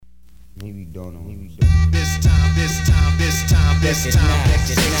Maybe don't know. This time, this time, this time, this time,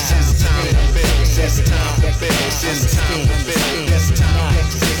 this time to build, this time to build, this time to build, this time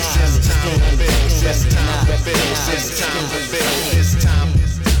to build, this time to build, this time to build, this time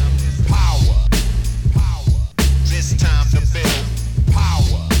power, this time to build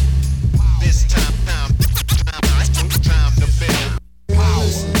power, this time to build power, this time to build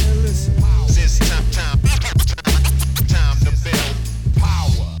power.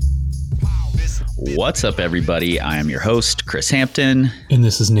 What's up, everybody? I am your host, Chris Hampton. And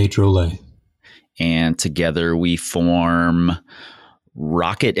this is Nate Drolet. And together we form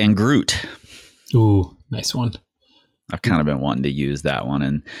Rocket and Groot. Ooh, nice one. I've kind of been wanting to use that one.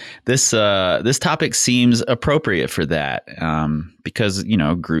 And this topic seems appropriate for that because, you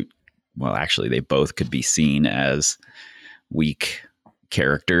know, Groot, well, actually, they both could be seen as weak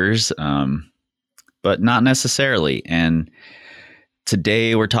characters, but not necessarily. And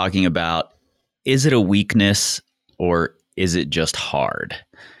today we're talking about, is it a weakness or is it just hard?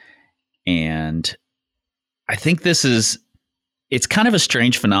 And I think it's kind of a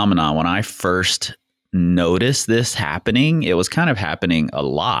strange phenomenon. When I first noticed this happening, it was kind of happening a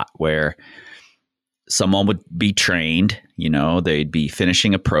lot where someone would be trained, you know, they'd be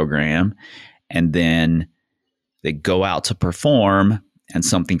finishing a program and then they go out to perform and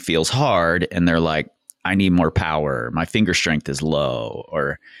something feels hard and they're like, I need more power. My finger strength is low,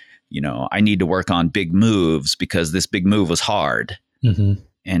 or, you know, I need to work on big moves because this big move was hard. Mm-hmm.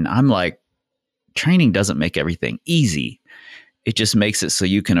 And I'm like, training doesn't make everything easy. It just makes it so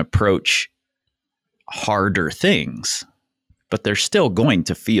you can approach harder things, but they're still going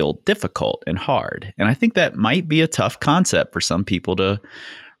to feel difficult and hard. And I think that might be a tough concept for some people to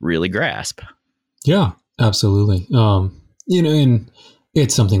really grasp. Yeah, absolutely. You know, and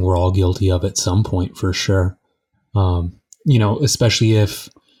it's something we're all guilty of at some point for sure. You know, especially if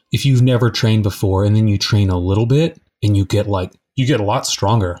you've never trained before and then you train a little bit and you get a lot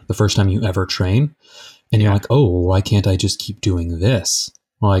stronger the first time you ever train. And you're like, oh, why can't I just keep doing this?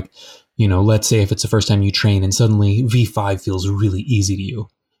 Like, you know, let's say if it's the first time you train and suddenly V5 feels really easy to you.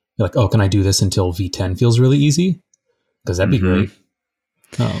 You're like, oh, can I do this until V10 feels really easy? Because that'd be great.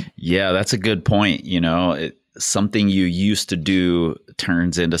 Yeah, that's a good point. You know, something you used to do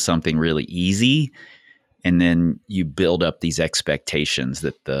turns into something really easy. And then you build up these expectations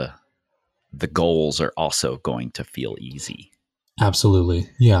that the goals are also going to feel easy. Absolutely.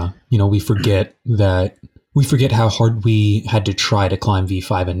 Yeah. You know, we forget how hard we had to try to climb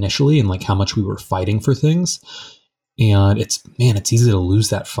V5 initially and like how much we were fighting for things. And it's easy to lose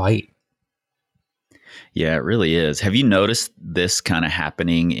that fight. Yeah, it really is. Have you noticed this kind of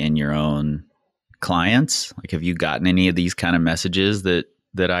happening in your own clients? Like, have you gotten any of these kind of messages that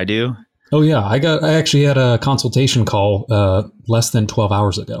I do? Oh yeah. I actually had a consultation call less than 12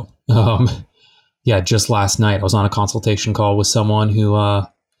 hours ago. Yeah, just last night I was on a consultation call with someone who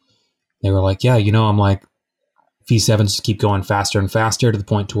they were like, yeah, you know, I'm like, V7s just keep going faster and faster to the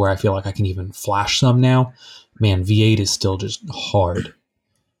point to where I feel like I can even flash some now. Man, V8 is still just hard.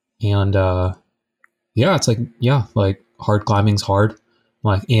 And yeah, it's like hard climbing's hard.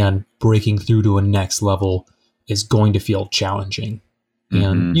 Like, and breaking through to a next level is going to feel challenging. Mm-hmm.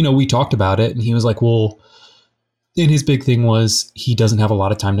 And, you know, we talked about it and he was like, well, and his big thing was he doesn't have a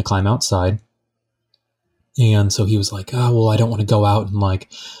lot of time to climb outside. And so he was like, oh, well, I don't want to go out and like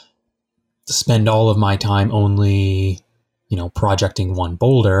spend all of my time only, you know, projecting one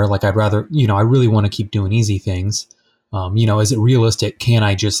boulder. Like I'd rather, you know, I really want to keep doing easy things. You know, is it realistic? Can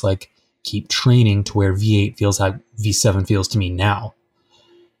I just like keep training to where V8 feels how V7 feels to me now?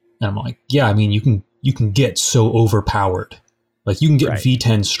 And I'm like, yeah, I mean, you can get so overpowered. Like you can get right.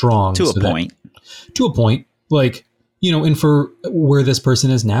 V10 strong. To a point. Like, you know, and for where this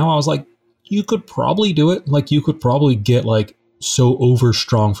person is now, I was like, you could probably do it. Like you could probably get like so over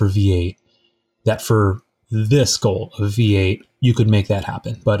strong for V8 that for this goal of V8, you could make that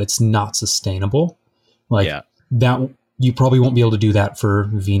happen, but it's not sustainable. Like that, you probably won't be able to do that for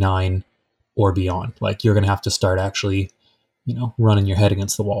V9 or beyond. Like you're going to have to start actually, you know, running your head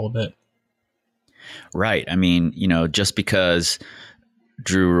against the wall a bit. Right. I mean, you know, just because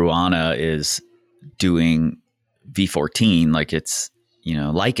Drew Ruana is doing V14, like it's, you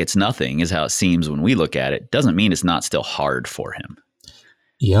know, like it's nothing is how it seems when we look at it, doesn't mean it's not still hard for him.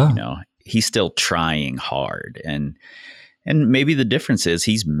 Yeah. You know, he's still trying hard. And maybe the difference is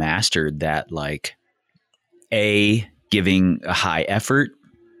he's mastered that, like, A, giving a high effort,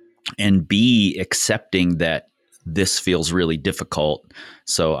 and B, accepting that this feels really difficult.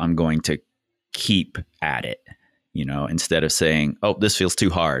 So I'm going to keep at it, you know, instead of saying, oh, this feels too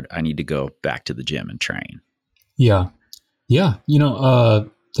hard, I need to go back to the gym and train. Yeah. Yeah. You know,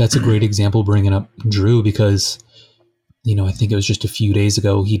 that's a great example bringing up Drew, because, I think it was just a few days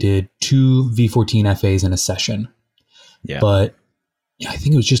ago, he did 2 V14 FAs in a session. Yeah. But I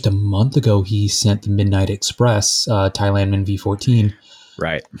think it was just a month ago he sent the Midnight Express, Thailandman V14.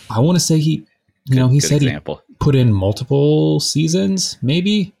 Right. I want to say he said example. He put in multiple seasons,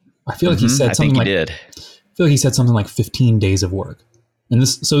 maybe. I feel like he said something like, did. I feel like he said something like 15 days of work. And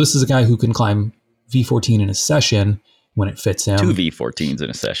this is a guy who can climb V14 in a session when it fits him. 2 V14s in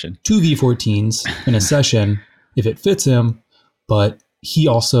a session. 2 V14s in a session if it fits him. But he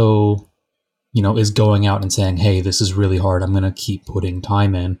also, is going out and saying, hey, this is really hard. I'm going to keep putting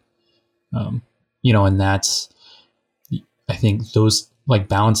time in. And that's, I think those, like,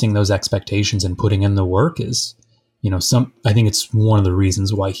 balancing those expectations and putting in the work is, I think it's one of the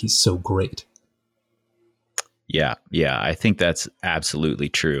reasons why he's so great. Yeah. I think that's absolutely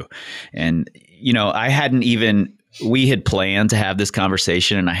true. And, we had planned to have this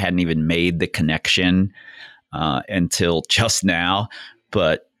conversation and I hadn't even made the connection until just now.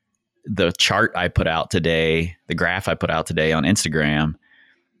 But the chart I put out today, the graph I put out today on Instagram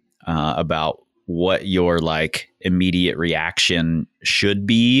about what your like immediate reaction should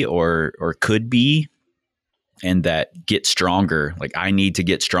be or could be, and that get stronger, like I need to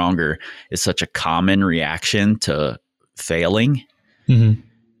get stronger, is such a common reaction to failing. Mm-hmm.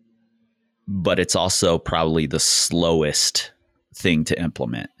 But it's also probably the slowest thing to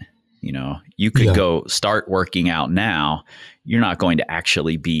implement. You could go start working out now. You're not going to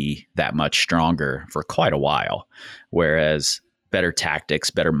actually be that much stronger for quite a while. Whereas better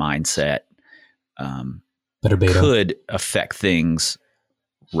tactics, better mindset, better beta could affect things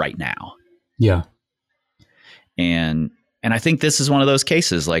right now. Yeah. And I think this is one of those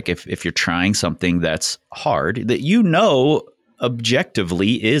cases, like if you're trying something that's hard, that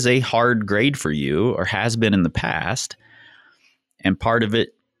objectively is a hard grade for you or has been in the past, and part of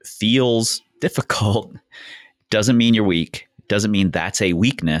it feels difficult, doesn't mean you're weak. Doesn't mean that's a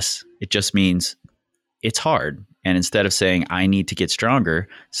weakness. It just means it's hard. And instead of saying, I need to get stronger,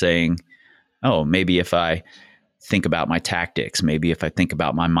 saying, oh, maybe if I think about my tactics, maybe if I think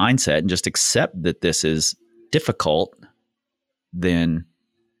about my mindset and just accept that this is difficult, then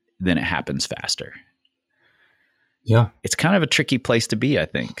it happens faster. Yeah. It's kind of a tricky place to be, I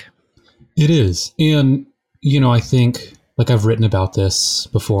think. It is. And, I think, like, I've written about this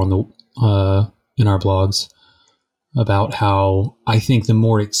before on the in our blogs about how I think the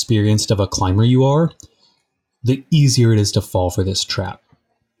more experienced of a climber you are, the easier it is to fall for this trap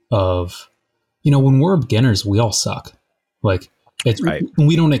of, when we're beginners, we all suck. Like, it's right.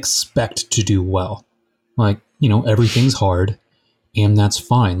 We don't expect to do well. Like, everything's hard. And that's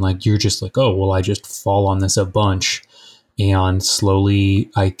fine. Like, you're just like, oh, well, I just fall on this a bunch. And slowly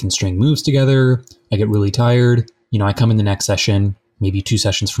I can string moves together. I get really tired. I come in the next session, maybe 2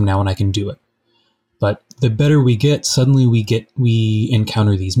 sessions from now, and I can do it. But the better we get, suddenly we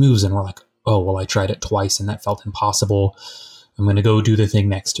encounter these moves and we're like, oh, well, I tried it twice and that felt impossible. I'm going to go do the thing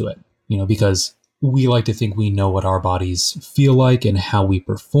next to it. Because we like to think we know what our bodies feel like and how we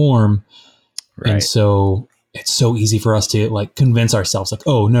perform. Right. And so it's so easy for us to like convince ourselves like,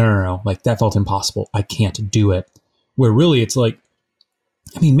 oh, no, like that felt impossible. I can't do it. Where really it's like,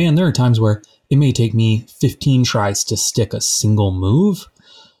 man, there are times where it may take me 15 tries to stick a single move.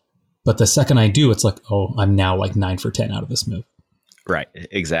 But the second I do, it's like, oh, I'm now like 9 for 10 out of this move. Right.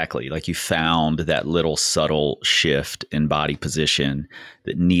 Exactly. Like you found that little subtle shift in body position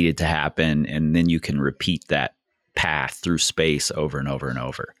that needed to happen. And then you can repeat that path through space over and over and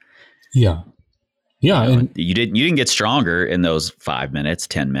over. Yeah. Yeah. And you didn't get stronger in those 5 minutes,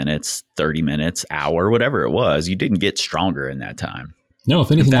 10 minutes, 30 minutes, hour, whatever it was. You didn't get stronger in that time. No,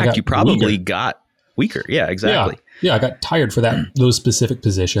 if anything, in fact, you probably got weaker. Yeah, exactly. Yeah, I got tired for those specific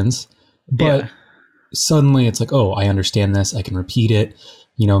positions. But suddenly it's like, oh, I understand this. I can repeat it.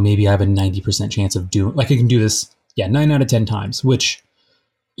 Maybe I have a 90% chance of doing, like I can do this, 9 out of 10 times, which,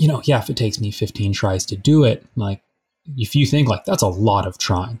 if it takes me 15 tries to do it, like if you think like that's a lot of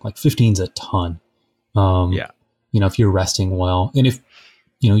trying, like 15's a ton. If you're resting well, and if,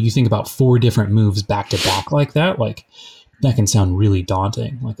 you think about 4 different moves back to back like that can sound really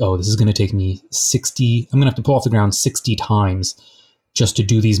daunting. Like, oh, this is going to take me 60, I'm going to have to pull off the ground 60 times just to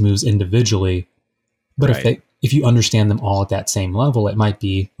do these moves individually. But right. if you understand them all at that same level, it might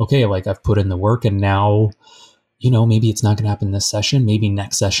be, okay, like I've put in the work and now, maybe it's not going to happen this session. Maybe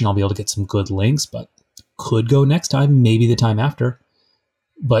next session I'll be able to get some good links, but could go next time, maybe the time after.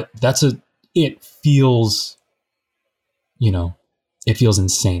 But it feels, it feels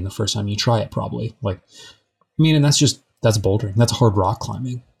insane the first time you try it probably. Like, and that's bouldering. That's hard rock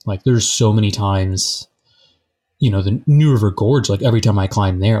climbing. Like there's so many times, the New River Gorge, like every time I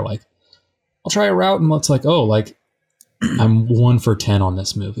climb there, like I'll try a route and it's like, oh, like I'm 1 for 10 on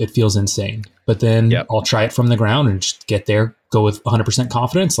this move. It feels insane. But then I'll try it from the ground and just get there, go with 100%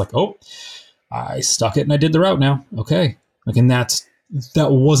 confidence. Like, oh, I stuck it and I did the route now. Okay. Like, and that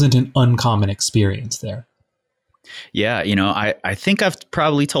wasn't an uncommon experience there. Yeah. I think I've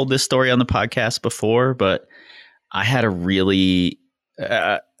probably told this story on the podcast before, but I had a really,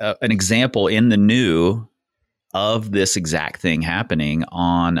 an example in the new of this exact thing happening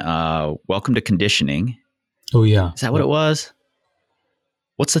on Welcome to Conditioning. Oh, yeah. Is that what it was?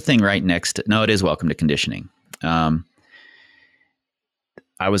 What's the thing right next to? No, it is Welcome to Conditioning. I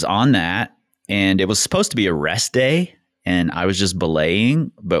was on that, and it was supposed to be a rest day, and I was just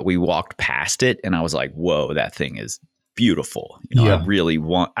belaying, but we walked past it, and I was like, whoa, that thing is beautiful.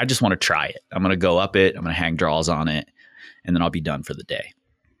 I just want to try it. I'm going to go up it. I'm going to hang draws on it, and then I'll be done for the day.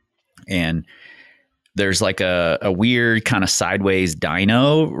 And there's like a weird kind of sideways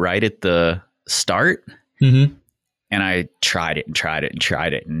dyno right at the start. Mm-hmm. And I tried it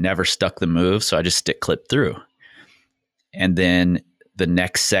and never stuck the move. So I just stick clip through. And then the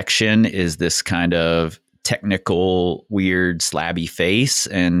next section is this kind of technical, weird, slabby face.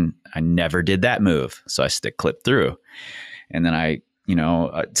 And I never did that move. So I stick clip through. And then I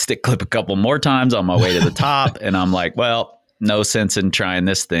stick clip a couple more times on my way to the top. And I'm like, well, no sense in trying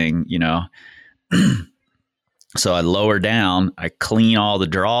this thing, So I lower down, I clean all the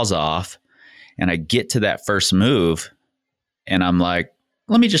draws off, and I get to that first move, and I'm like,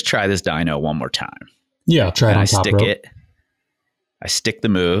 let me just try this dyno one more time. Yeah, try it on top rope. I stick the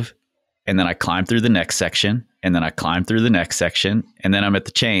move, and then I climb through the next section, and then I climb through the next section, and then I'm at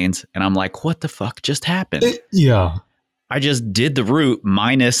the chains, and I'm like, what the fuck just happened? I just did the route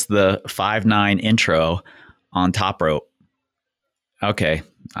minus the 5-9 intro on top rope. Okay,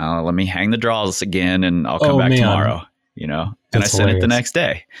 let me hang the draws again, and I'll come back tomorrow, and I sent it the next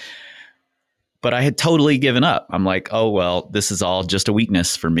day. But I had totally given up. I'm like, oh, well, this is all just a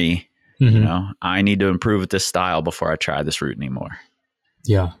weakness for me. Mm-hmm. I need to improve at this style before I try this route anymore.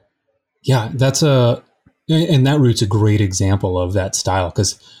 Yeah. Yeah, and that route's a great example of that style.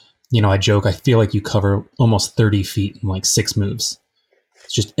 Because, I joke, I feel like you cover almost 30 feet in like 6 moves.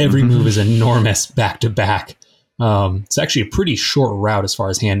 It's just every move is enormous back to back. It's actually a pretty short route as far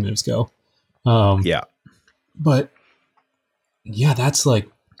as hand moves go. But yeah, that's like,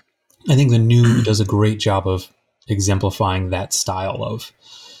 I think the new does a great job of exemplifying that style of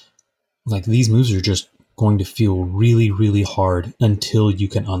like, these moves are just going to feel really, really hard until you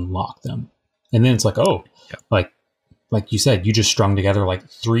can unlock them. And then it's like, like you said, you just strung together like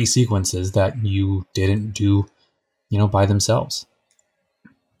 3 sequences that you didn't do, by themselves.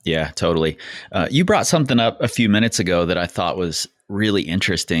 Yeah, totally. You brought something up a few minutes ago that I thought was really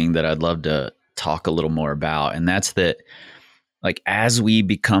interesting that I'd love to talk a little more about. And that's that, like, as we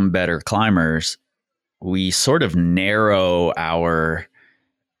become better climbers, we sort of narrow our,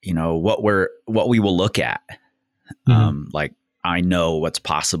 what we will look at. Like, I know what's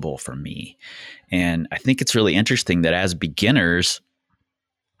possible for me. And I think it's really interesting that as beginners,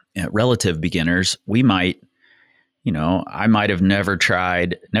 relative beginners, we might, I might have never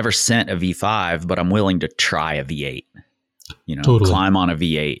sent a V5, but I'm willing to try a V8, totally. Climb on a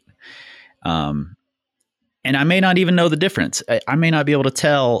V8. And I may not even know the difference. I may not be able to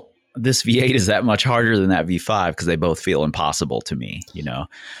tell this V8 is that much harder than that V5 because they both feel impossible to me,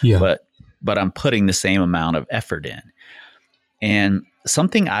 Yeah. But I'm putting the same amount of effort in. And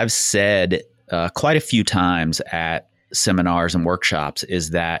something I've said quite a few times at seminars and workshops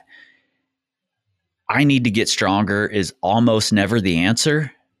is that I need to get stronger is almost never the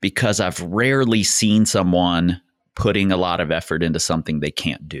answer, because I've rarely seen someone putting a lot of effort into something they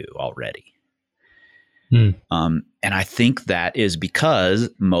can't do already. And I think that is because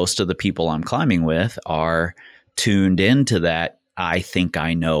most of the people I'm climbing with are tuned into that. I think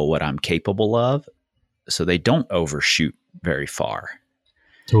I know what I'm capable of. So they don't overshoot very far.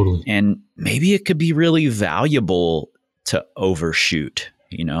 Totally. And maybe it could be really valuable to overshoot,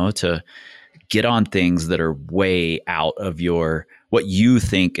 to get on things that are way out of what you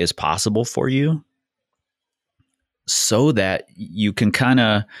think is possible for you, so that you can kind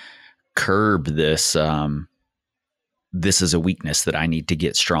of curb this, this is a weakness that I need to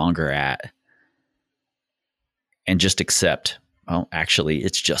get stronger at, and just accept, well, actually,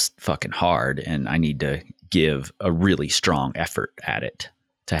 it's just fucking hard, and I need to give a really strong effort at it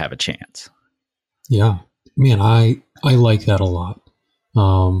to have a chance. Yeah, man, I like that a lot.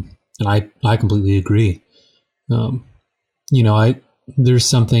 And I completely agree. There's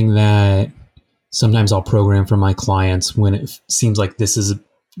something that sometimes I'll program for my clients when it seems like this is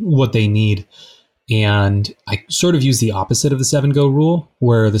what they need. And I sort of use the opposite of the 7-go rule,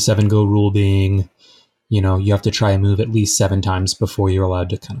 where the 7-go rule being, you know, you have to try a move at least 7 times before you're allowed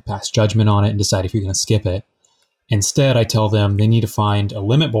to kind of pass judgment on it and decide if you're going to skip it. Instead, I tell them they need to find a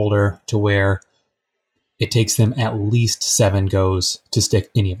limit boulder to where it takes them at least 7 goes to stick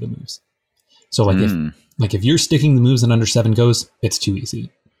any of the moves. So if you're sticking the moves in under 7 goes, it's too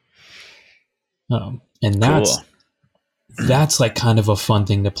easy. And that's like kind of a fun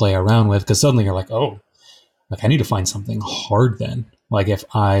thing to play around with, because suddenly you're like, oh, like I need to find something hard then. Like if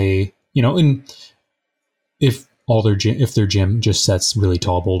I, you know, and if their gym just sets really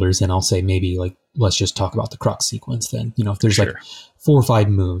tall boulders, then I'll say maybe like, let's just talk about the crux sequence then. You know, if there's like 4 or 5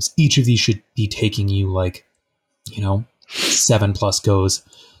 moves, each of these should be taking you like, you know, 7+ goes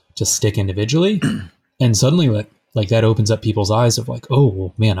to stick individually. And suddenly like that opens up people's eyes of like, oh,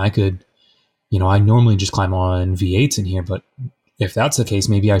 well, man, I could, you know, I normally just climb on V8s in here, but if that's the case,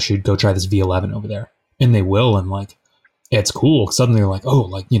 maybe I should go try this V11 over there. And they will. And like, it's cool. Suddenly they're like, oh,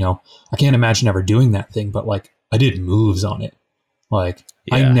 like, you know, I can't imagine ever doing that thing, but like I did moves on it. Like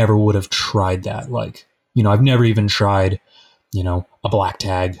I never would have tried that. Like, you know, I've never even tried, you know, a black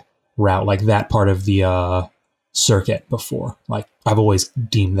tag route, like that part of the circuit before. Like I've always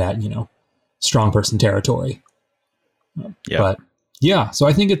deemed that, you know, strong person territory. But yeah, so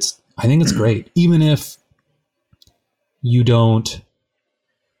I think it's great. Even if you don't,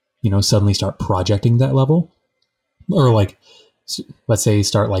 you know, suddenly start projecting that level, or like, let's say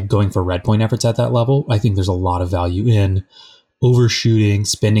start like going for red point efforts at that level, I think there's a lot of value in overshooting,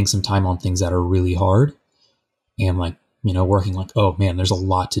 spending some time on things that are really hard, and like, you know, working like, oh man, there's a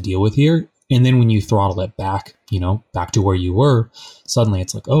lot to deal with here. And then when you throttle it back, you know, back to where you were, suddenly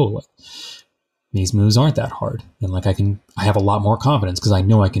it's like, oh, like, these moves aren't that hard. And like, I have a lot more confidence because I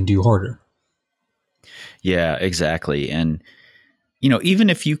know I can do harder. Yeah, exactly. And, you know, even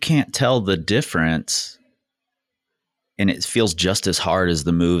if you can't tell the difference and it feels just as hard as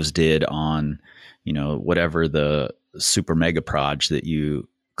the moves did on, you know, whatever the super mega proj that you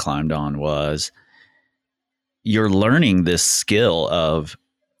climbed on was, you're learning this skill of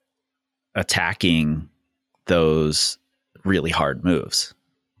attacking those really hard moves,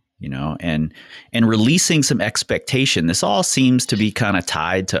 you know, and releasing some expectation. This all seems to be kind of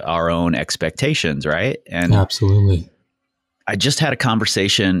tied to our own expectations, right? And absolutely. I just had a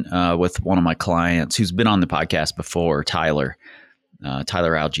conversation with one of my clients who's been on the podcast before, Tyler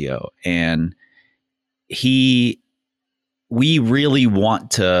Algio, and we really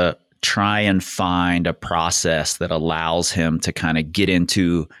want to try and find a process that allows him to kind of get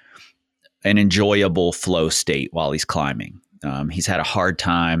into an enjoyable flow state while he's climbing. He's had a hard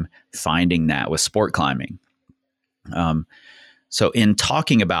time finding that with sport climbing. So in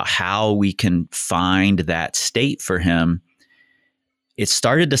talking about how we can find that state for him, it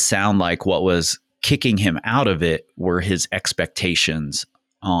started to sound like what was kicking him out of it were his expectations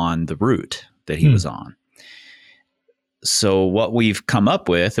on the route that he was on. So what we've come up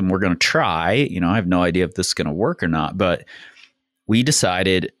with, and we're going to try, you know, I have no idea if this is going to work or not, but we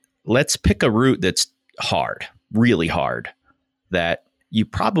decided, let's pick a route that's hard, really hard, that you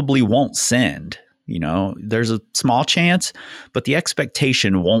probably won't send. You know, there's a small chance, but the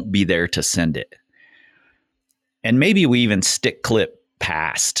expectation won't be there to send it. And maybe we even stick clip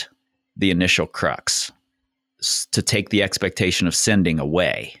past the initial crux to take the expectation of sending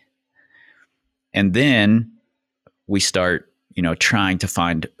away. And then we start, you know, trying to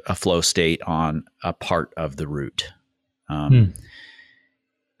find a flow state on a part of the route.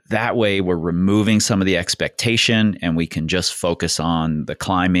 That way we're removing some of the expectation and we can just focus on the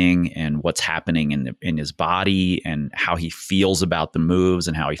climbing and what's happening in his body and how he feels about the moves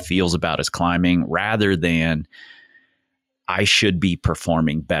and how he feels about his climbing, rather than I should be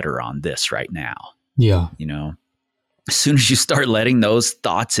performing better on this right now. Yeah. You know, as soon as you start letting those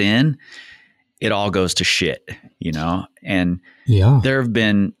thoughts in, it all goes to shit, you know? And there have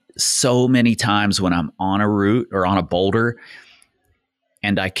been so many times when I'm on a route or on a boulder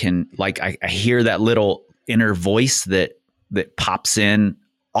and I can, like, I hear that little inner voice that pops in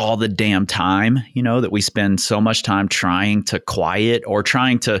all the damn time, you know, that we spend so much time trying to quiet or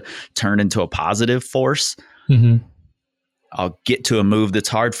trying to turn into a positive force. Mm-hmm. I'll get to a move that's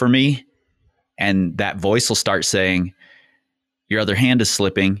hard for me, and that voice will start saying, your other hand is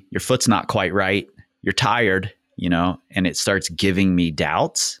slipping, your foot's not quite right, you're tired, you know, and it starts giving me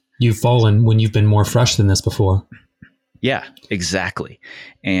doubts. You've fallen when you've been more fresh than this before. Yeah, exactly.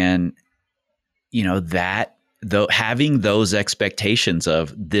 And, you know, that though, having those expectations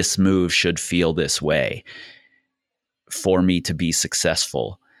of this move should feel this way for me to be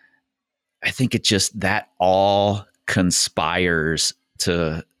successful, I think it just, that all conspires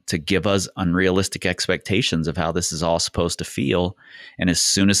to to give us unrealistic expectations of how this is all supposed to feel. And as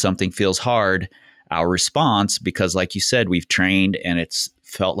soon as something feels hard, our response, because like you said, we've trained and it's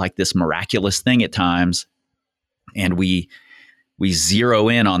felt like this miraculous thing at times, and we zero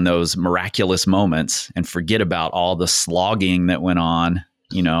in on those miraculous moments and forget about all the slogging that went on,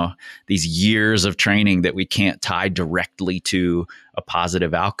 these years of training that we can't tie directly to a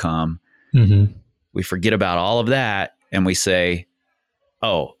positive outcome. Mm-hmm. We forget about all of that and we say,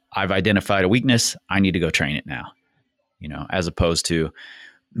 oh, I've identified a weakness. I need to go train it now, as opposed to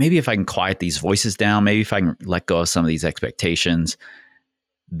maybe if I can quiet these voices down, maybe if I can let go of some of these expectations,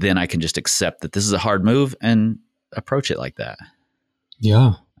 then I can just accept that this is a hard move and approach it like that.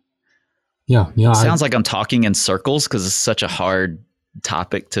 Yeah. It sounds like I'm talking in circles because it's such a hard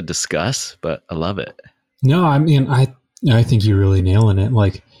topic to discuss, but I love it. No, I mean, I think you're really nailing it.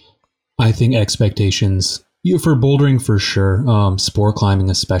 Like, I think expectations for bouldering for sure, sport climbing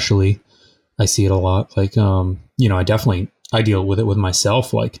especially, I see it a lot. Like, I deal with it with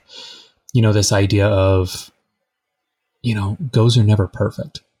myself. Like, this idea of, goes are never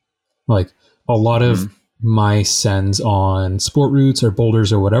perfect. Like a lot of my sends on sport routes or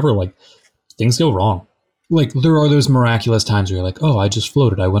boulders or whatever, like things go wrong. Like there are those miraculous times where you're like, oh, I just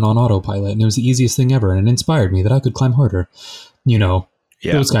floated. I went on autopilot and it was the easiest thing ever. And it inspired me that I could climb harder,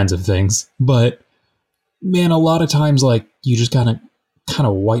 those kinds of things. But man, a lot of times, like you just kind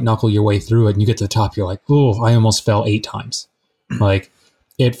of white knuckle your way through it and you get to the top. You're like, oh, I almost fell 8 times. Like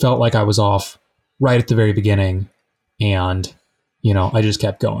it felt like I was off right at the very beginning. And, I just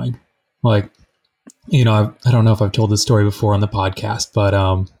kept going. Like, I don't know if I've told this story before on the podcast, but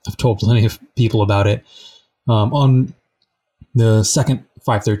I've told plenty of people about it. On the second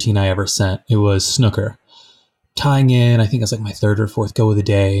 513 I ever sent, it was snooker. Tying in, I think it's like my 3rd or 4th go of the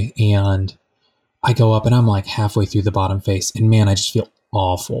day. And I go up and I'm like halfway through the bottom face. And man, I just feel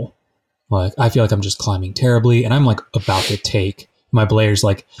awful. Like, I feel like I'm just climbing terribly. And I'm like about to take. My belayer's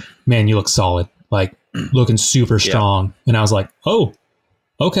like, man, you look solid. Like, looking super strong. Yeah. And I was like, oh,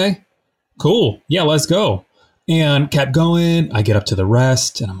 okay. Cool. Yeah, let's go. And kept going. I get up to the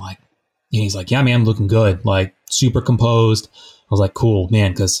rest and I'm like, and he's like, yeah, man, looking good. Like super composed. I was like, cool,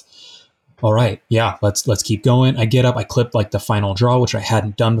 man. Cause all right. Yeah, let's keep going. I get up, I clip like the final draw, which I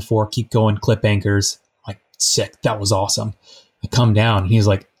hadn't done before. Keep going, clip anchors. Like sick. That was awesome. I come down and he's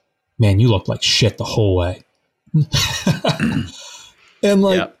like, man, you look like shit the whole way. And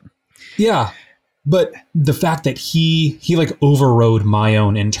like, yeah. But the fact that he like overrode my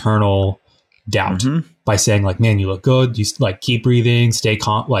own internal doubt by saying like, man, you look good. You like keep breathing, stay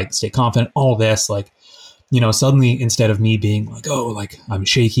confident, all this, like, suddenly instead of me being like, oh, like I'm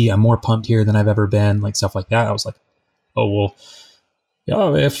shaky, I'm more pumped here than I've ever been, like stuff like that. I was like, oh, well,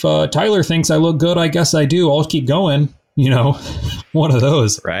 yeah, if Tyler thinks I look good, I guess I do. I'll keep going, one of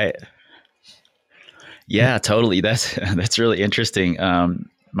those. Right. Yeah, totally. That's really interesting.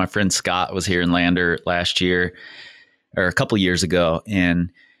 My friend Scott was here in Lander last year or a couple years ago,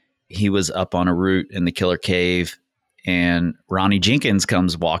 and he was up on a route in the Killer Cave, and Ronnie Jenkins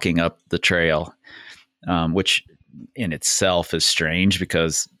comes walking up the trail, which in itself is strange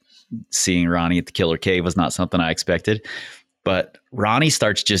because seeing Ronnie at the Killer Cave was not something I expected. But Ronnie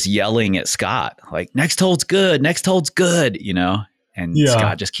starts just yelling at Scott, like, next hole's good, and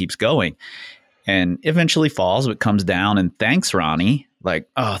Scott just keeps going and eventually falls, but comes down and thanks Ronnie. Like,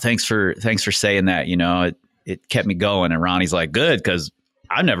 oh, thanks for saying that. It kept me going. And Ronnie's like, good, because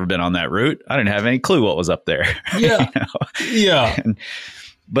I've never been on that route. I didn't have any clue what was up there. Yeah. Yeah.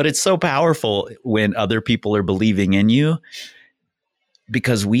 But it's so powerful when other people are believing in you,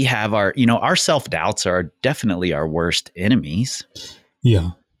 because we have our self-doubts are definitely our worst enemies.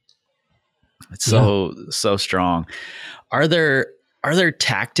 Yeah. It's so strong. Are there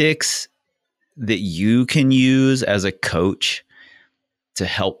tactics that you can use as a coach to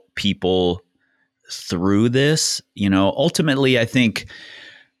help people through this? Ultimately, I think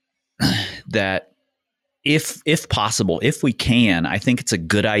that if possible, if we can, I think it's a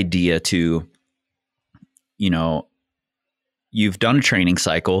good idea to, you've done a training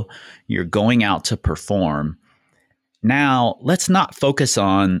cycle, you're going out to perform. Now, let's not focus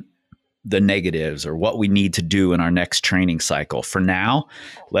on the negatives or what we need to do in our next training cycle. For now,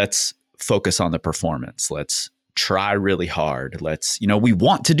 let's focus on the performance. Let's try really hard. We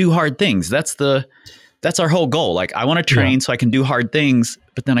want to do hard things. That's our whole goal. Like, I want to train so I can do hard things,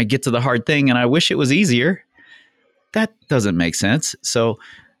 but then I get to the hard thing and I wish it was easier. That doesn't make sense. So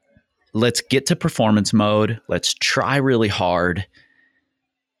let's get to performance mode. Let's try really hard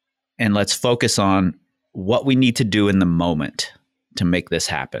and let's focus on what we need to do in the moment to make this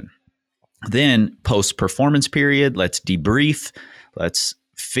happen. Then post-performance period, let's debrief. Let's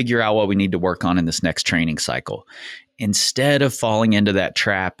figure out what we need to work on in this next training cycle, instead of falling into that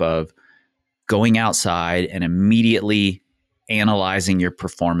trap of going outside and immediately analyzing your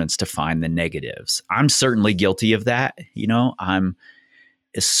performance to find the negatives. I'm certainly guilty of that.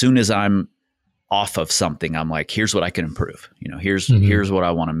 As soon as I'm off of something, I'm like, here's what I can improve. Here's what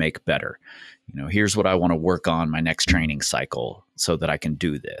I want to make better. Here's what I want to work on my next training cycle so that I can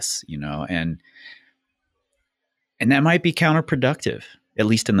do this, and that might be counterproductive, at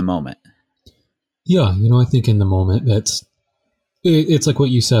least in the moment. Yeah. I think in the moment it's like what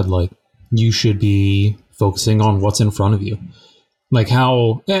you said, like you should be focusing on what's in front of you. Like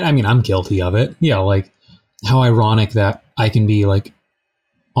I'm guilty of it. Yeah. Like how ironic that I can be like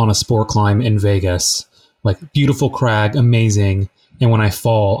on a sport climb in Vegas, like beautiful crag, amazing. And when I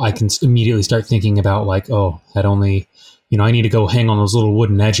fall, I can immediately start thinking about like, oh, I need to go hang on those little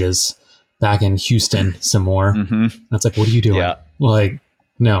wooden edges back in Houston some more. Mm-hmm. That's like, what are you doing? Yeah. Like,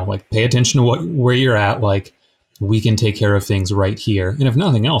 no, like pay attention to where you're at. Like we can take care of things right here. And if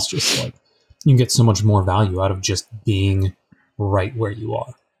nothing else, just like you can get so much more value out of just being right where you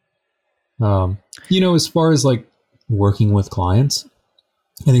are. As far as like working with clients,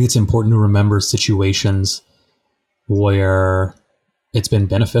 I think it's important to remember situations where it's been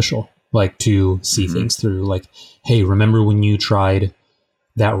beneficial, like to see things through. Like, hey, remember when you tried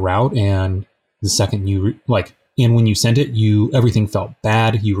that route and the second and when you sent it, everything felt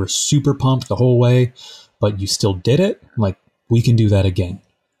bad. You were super pumped the whole way, but you still did it. Like, we can do that again.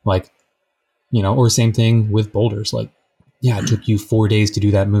 Like, or same thing with boulders. Like, yeah, it took you 4 days to do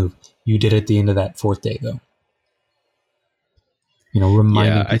that move. You did it at the end of that 4th day, though.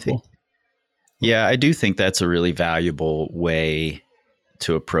 Reminding people. I do think that's a really valuable way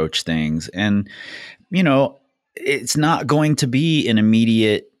to approach things. And, it's not going to be an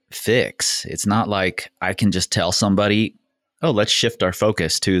immediate fix. It's not like I can just tell somebody, oh, let's shift our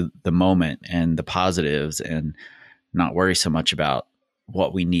focus to the moment and the positives and not worry so much about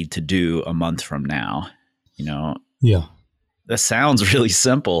what we need to do a month from now. Yeah. That sounds really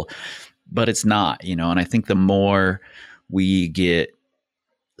simple, but it's not, and I think the more we get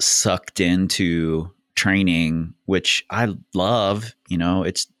sucked into training, which I love,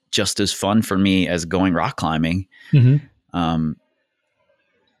 it's just as fun for me as going rock climbing. Mm-hmm.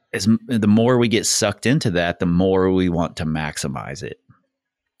 The more we get sucked into that, the more we want to maximize it.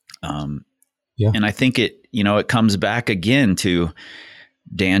 And I think it comes back again to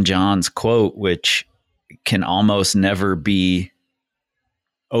Dan John's quote, which can almost never be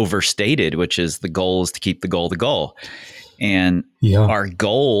overstated, which is the goal is to keep the goal. And our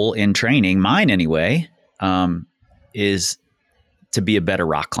goal in training, mine anyway, is to be a better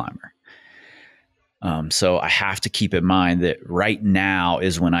rock climber. So I have to keep in mind that right now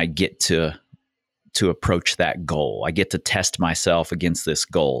is when I get to approach that goal. I get to test myself against this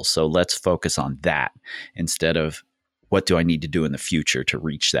goal. So let's focus on that instead of what do I need to do in the future to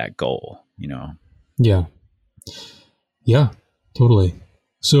reach that goal, Yeah. Yeah, totally.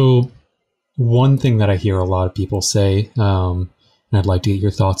 So one thing that I hear a lot of people say, and I'd like to get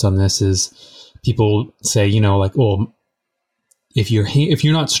your thoughts on this, is people say, like, well, if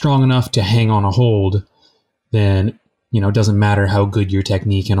you're not strong enough to hang on a hold, then, it doesn't matter how good your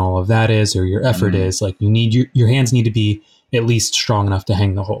technique and all of that is, or your effort is. Like, you need your hands need to be at least strong enough to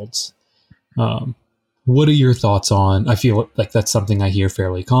hang the holds. What are your thoughts on, I feel like that's something I hear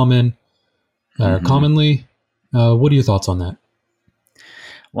fairly commonly. What are your thoughts on that?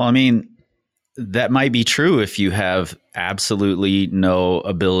 Well, that might be true if you have absolutely no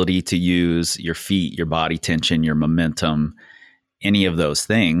ability to use your feet, your body tension, your momentum, any of those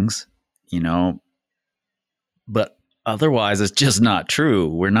things, but otherwise it's just not true.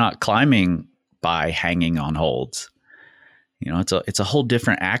 We're not climbing by hanging on holds. It's a whole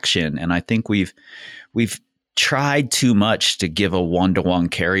different action. And I think we've tried too much to give a 1-to-1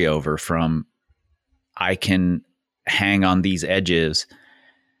 carryover from I can hang on these edges,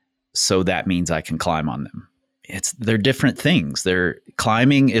 so that means I can climb on them. They're different things.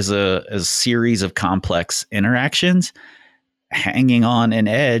 Climbing is a series of complex interactions. Hanging on an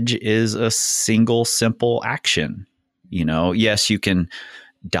edge is a single simple action. Yes, you can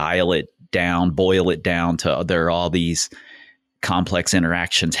dial it down, boil it down to there are all these complex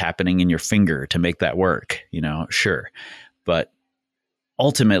interactions happening in your finger to make that work, sure. But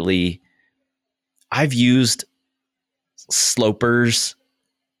ultimately, I've used slopers,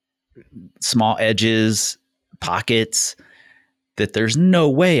 small edges, pockets that there's no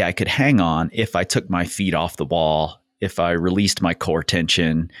way I could hang on if I took my feet off the wall, if I released my core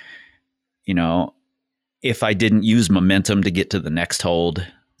tension, if I didn't use momentum to get to the next hold.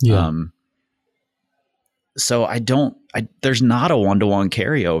 Yeah. so there's not a one-to-one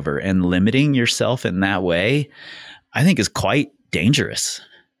carryover, and limiting yourself in that way, I think, is quite dangerous.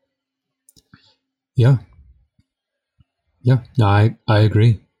 Yeah. Yeah. No, I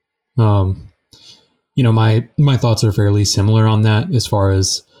agree. My thoughts are fairly similar on that as far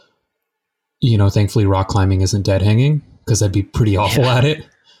as, thankfully rock climbing isn't dead hanging, because I'd be pretty awful at it.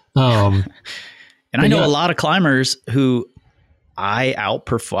 And I know a lot of climbers who I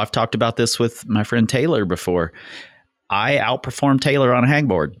outperform. I've talked about this with my friend Taylor before. I outperform Taylor on a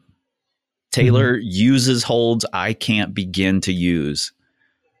hangboard. Taylor uses holds I can't begin to use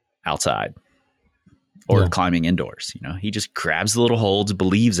outside or climbing indoors. He just grabs the little holds,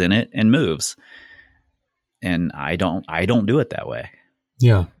 believes in it, and moves. And I don't do it that way.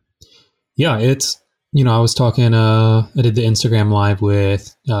 Yeah. Yeah. It's, I was talking, I did the Instagram live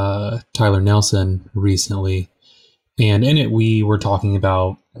with Tyler Nelson recently, and in it, we were talking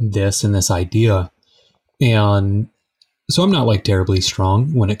about this and this idea. And so I'm not like terribly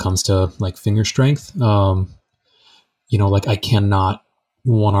strong when it comes to like finger strength. Like I cannot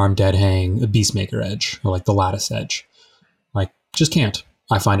one arm dead hang a Beastmaker edge or like the lattice edge. Like just can't.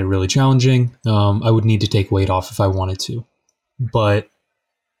 I find it really challenging. I would need to take weight off if I wanted to, but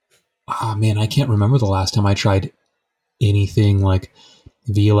I can't remember the last time I tried anything like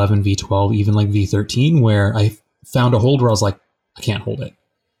V11, V12, even like V13, where I found a hold where I was like, I can't hold it.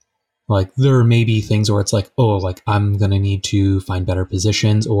 Like there may be things where it's like, oh, like I'm going to need to find better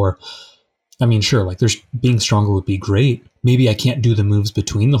positions, or, sure, like there's being stronger would be great. Maybe I can't do the moves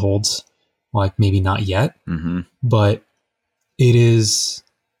between the holds, like maybe not yet, but it is,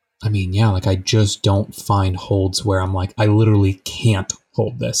 like I just don't find holds where I'm like, I literally can't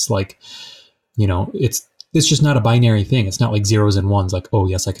hold this. Like, it's just not a binary thing. It's not like zeros and ones, like, oh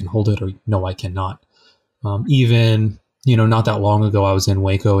yes, I can hold it, or no, I cannot. Even, not that long ago, I was in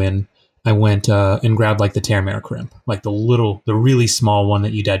Waco and I went and grabbed like the Terramare crimp, like the really small one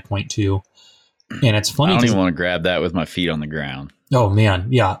that you dead point to. And it's funny. I don't even want to grab that with my feet on the ground. Oh man.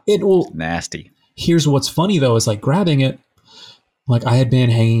 Yeah. It will. Nasty. Here's what's funny though, is like grabbing it, like I had been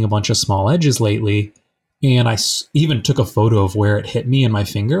hanging a bunch of small edges lately, and I even took a photo of where it hit me in my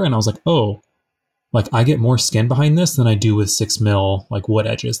finger. And I was like, oh, like I get more skin behind this than I do with 6 mil like wood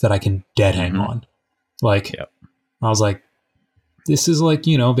edges that I can dead hang on. Like, I was like, this is like,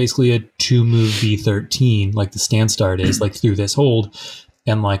 basically a 2-move V13, like the stand start is like through this hold.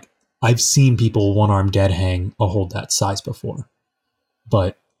 And like, I've seen people one arm dead hang a hold that size before,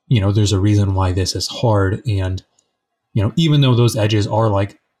 but there's a reason why this is hard. And, even though those edges are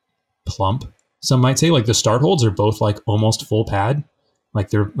like plump, some might say like the start holds are both like almost full pad. Like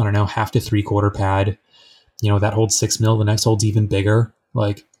they're, I don't know, half to 3/4 pad, that holds 6 mil. The next hold's even bigger.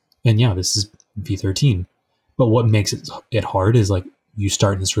 Like, and this is V13. But what makes it hard is like you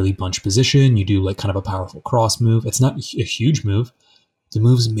start in this really bunch position. You do like kind of a powerful cross move. It's not a huge move. The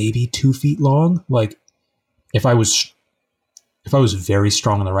move's maybe 2 feet long. Like if I was very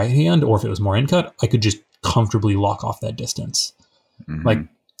strong on the right hand, or if it was more in cut, I could just comfortably lock off that distance. Like,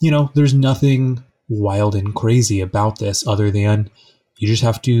 there's nothing wild and crazy about this other than you just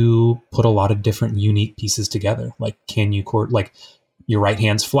have to put a lot of different unique pieces together. Like, can you like your right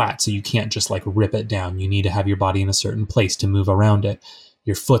hand's flat, so you can't just like rip it down. You need to have your body in a certain place to move around it.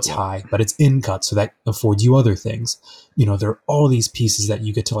 Your foot's high, but it's in cut, so that affords you other things. There are all these pieces that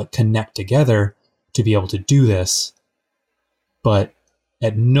you get to like connect together to be able to do this. But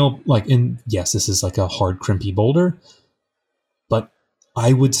at no, like yes, this is like a hard crimpy boulder, but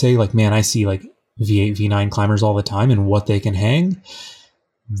I would say like, man, I see like V8, V9 climbers all the time, and what they can hang,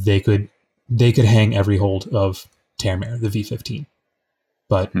 they could hang every hold of Terramare, the V15.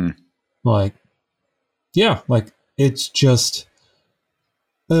 But like, yeah, like it's just,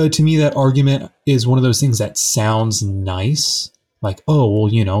 to me, that argument is one of those things that sounds nice. Like, oh,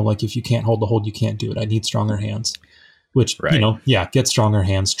 well, like if you can't hold the hold, you can't do it. I need stronger hands, which, get stronger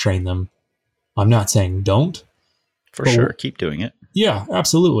hands, train them. I'm not saying don't. For sure. Keep doing it. Yeah,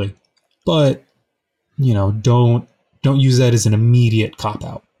 absolutely. But, don't use that as an immediate cop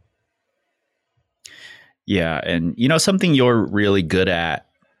out. Yeah. And, something you're really good at,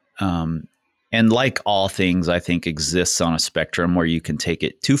 and like all things, I think exists on a spectrum where you can take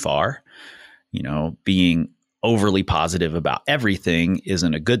it too far. Being overly positive about everything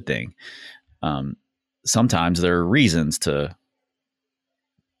isn't a good thing. Sometimes there are reasons to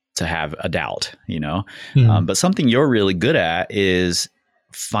have a doubt, but something you're really good at is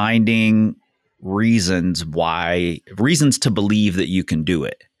finding reasons to believe that you can do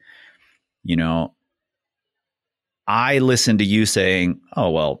it. I listen to you saying, oh,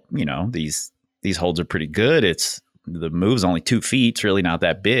 well, these holds are pretty good. It's the move's only 2 feet. It's really not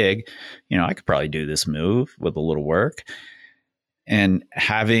that big. You know, I could probably do this move with a little work. And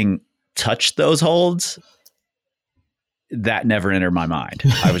having touched those holds, that never entered my mind.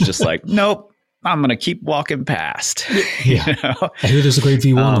 I was just like, nope, I'm going to keep walking past. Yeah. You know? I hear there's a great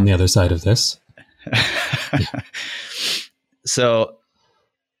V1 on the other side of this. So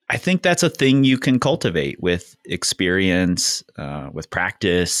I think that's a thing you can cultivate with experience, with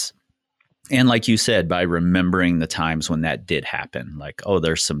practice. And like you said, by remembering the times when that did happen, like, oh,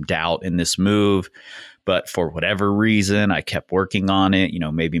 there's some doubt in this move, but for whatever reason, I kept working on it. You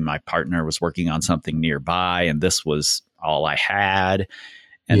know, maybe my partner was working on something nearby and this was all I had.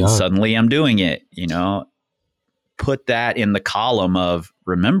 And suddenly I'm doing it, you know, put that in the column of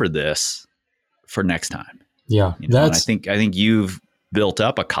remember this for next time. Yeah. You know, I think you've built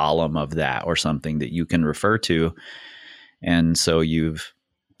up a column of that or something that you can refer to. And so you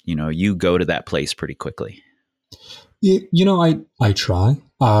go to that place pretty quickly. You know, I try.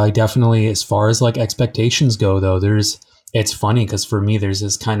 I definitely, as far as like expectations go, though, it's funny because for me, there's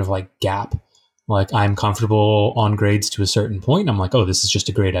this kind of like gap. Like I'm comfortable on grades to a certain point. I'm like, oh, this is just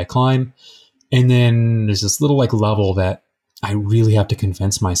a grade I climb. And then there's this little like level that I really have to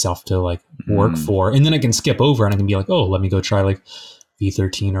convince myself to like work for. And then I can skip over and I can be like, oh, let me go try like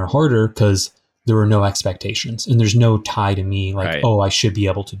V13 or harder because there were no expectations and there's no tie to me like, right. Oh, I should be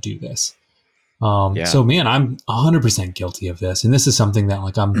able to do this. So man, I'm 100% guilty of this. And this is something that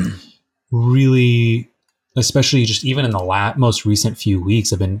like I'm really, especially just even in the most recent few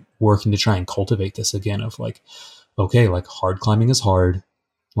weeks, I've been working to try and cultivate this again of like, okay, like hard climbing is hard.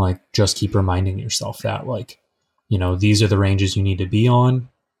 Like just keep reminding yourself that like, you know, these are the ranges you need to be on.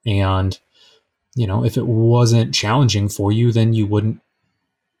 And, you know, if it wasn't challenging for you, then you wouldn't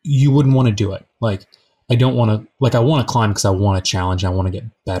want to do it. Like, I want to climb because I want to challenge. I want to get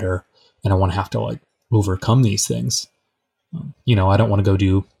better and I want to have to like overcome these things. You know, I don't want to go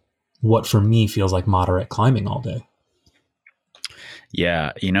do what for me feels like moderate climbing all day.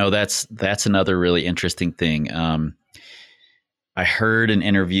 Yeah. You know, that's another really interesting thing. I heard an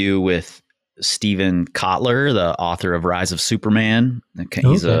interview with Steven Kotler, the author of Rise of Superman.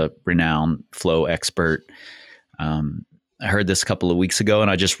 He's a renowned flow expert. I heard this a couple of weeks ago and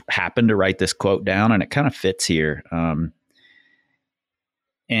I just happened to write this quote down and it kind of fits here.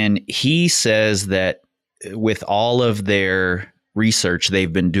 And he says that with all of their research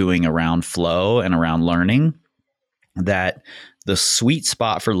they've been doing around flow and around learning, that the sweet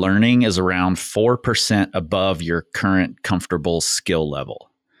spot for learning is around 4% above your current comfortable skill level.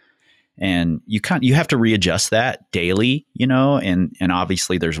 And you have to readjust that daily, you know, and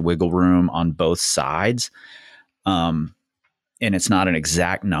obviously there's wiggle room on both sides. And it's not an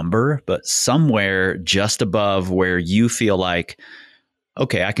exact number, but somewhere just above where you feel like,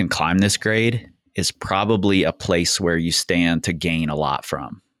 okay, I can climb this grade is probably a place where you stand to gain a lot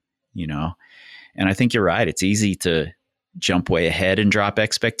from, you know? And I think you're right. It's easy to jump way ahead and drop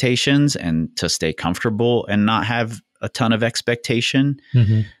expectations and to stay comfortable and not have a ton of expectation.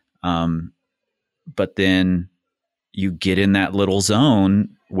 Mm-hmm. But then you get in that little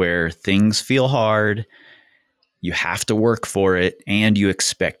zone where things feel hard. You have to work for it and you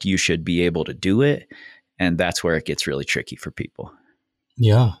expect you should be able to do it. And that's where it gets really tricky for people.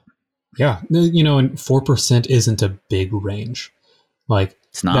 Yeah. Yeah. You know, and 4% isn't a big range. Like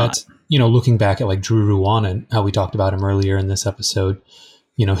it's not. That's, you know, looking back at like Drew Ruan and how we talked about him earlier in this episode,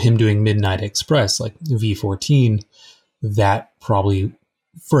 you know, him doing Midnight Express, like V14, that probably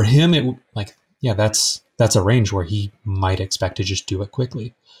for him, it like, yeah, that's a range where he might expect to just do it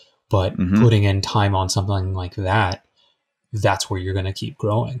quickly. But putting in time on something like that, that's where you're going to keep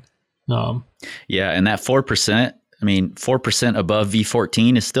growing. Yeah. And that 4%, I mean, 4% above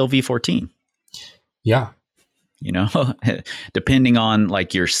V14 is still V14. Yeah. You know, depending on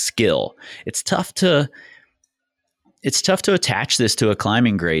like your skill, it's tough to attach this to a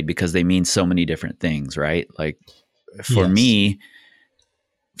climbing grade because they mean so many different things, right? Like for me,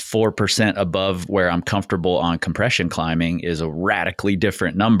 4% above where I'm comfortable on compression climbing is a radically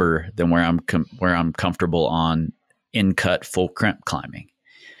different number than where I'm comfortable on in-cut full crimp climbing.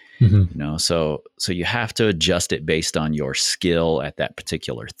 You know, so you have to adjust it based on your skill at that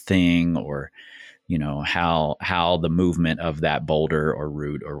particular thing, or, you know, how the movement of that boulder or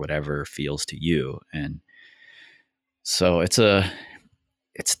route or whatever feels to you. And so it's a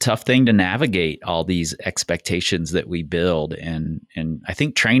tough thing to navigate all these expectations that we build. And I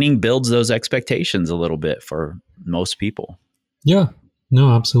think training builds those expectations a little bit for most people. Yeah,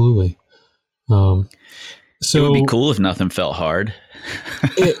 no, absolutely. So it would be cool if nothing felt hard.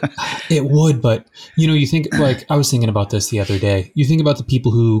 it would, but you know, you think like, I was thinking about this the other day. You think about the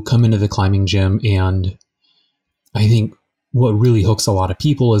people who come into the climbing gym and I think what really hooks a lot of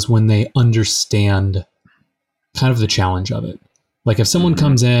people is when they understand kind of the challenge of it. Like if someone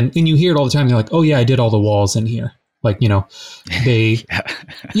comes in and you hear it all the time, they're like, oh yeah, I did all the walls in here. Like, you know, they,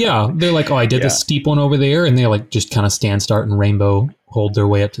 they're like, oh, I did this steep one over there. And they like just kind of stand, start and rainbow hold their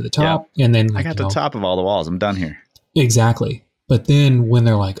way up to the top. Yeah. And then like, I got the top of all the walls. I'm done here. Exactly. But then when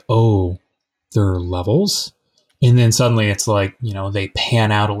they're like, oh, there are levels. And then suddenly it's like, you know, they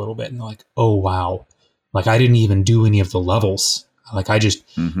pan out a little bit and they're like, oh, wow. Like I didn't even do any of the levels. Like I just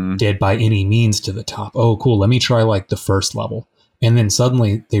did by any means to the top. Oh, cool. Let me try like the first level. And then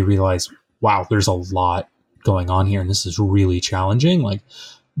suddenly they realize, wow, there's a lot going on here. And this is really challenging. Like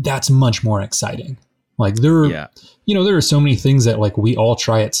that's much more exciting. Like there are, you know, there are so many things that like we all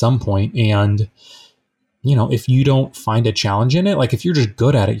try at some point. And, you know, if you don't find a challenge in it, like if you're just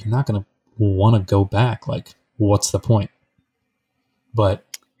good at it, you're not going to want to go back. Like what's the point? But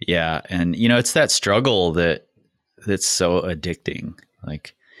yeah. And, you know, it's that struggle that's so addicting.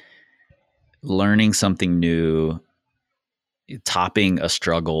 Like learning something new, topping a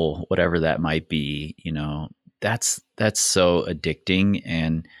struggle, whatever that might be, you know, that's so addicting.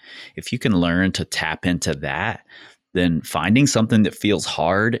 And if you can learn to tap into that, then finding something that feels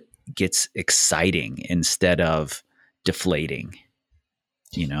hard gets exciting instead of deflating.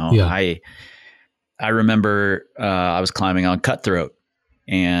 You know, I remember I was climbing on Cutthroat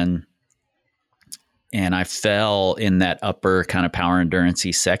and I fell in that upper kind of power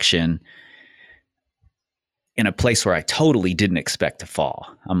endurance-y section in a place where I totally didn't expect to fall.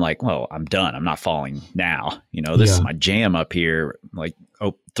 I'm like, well, I'm done. I'm not falling now. You know, this is my jam up here, like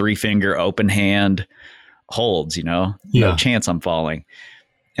 3-finger open hand holds, you know, no chance I'm falling.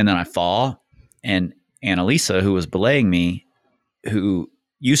 And then I fall, and Annalisa, who was belaying me, who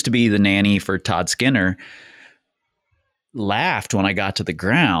used to be the nanny for Todd Skinner, laughed when I got to the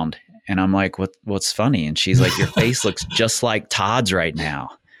ground. And I'm like, what's funny? And she's like, your face looks just like Todd's right now.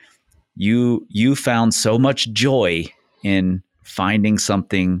 You found so much joy in finding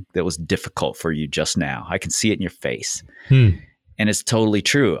something that was difficult for you just now. I can see it in your face. And it's totally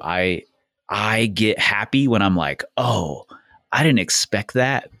true. I get happy when I'm like, oh, I didn't expect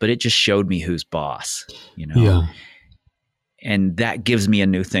that, but it just showed me who's boss, you know? Yeah. And that gives me a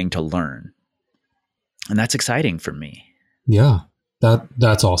new thing to learn. And that's exciting for me. Yeah.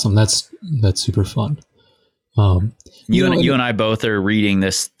 That's awesome. That's super fun. You and I both are reading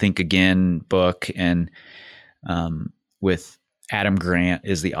this Think Again book, and with Adam Grant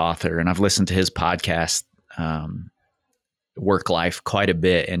is the author, and I've listened to his podcast, Work Life, quite a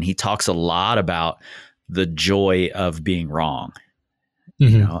bit, and he talks a lot about the joy of being wrong,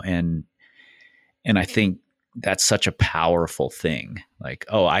 you know, and I think that's such a powerful thing. Like,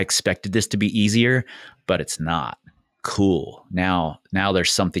 oh, I expected this to be easier, but it's not. Cool. Now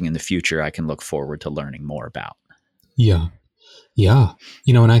there's something in the future I can look forward to learning more about. Yeah. Yeah.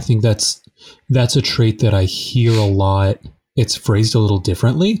 You know, and I think that's a trait that I hear a lot. It's phrased a little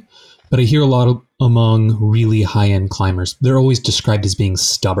differently, but I hear a lot among really high-end climbers. They're always described as being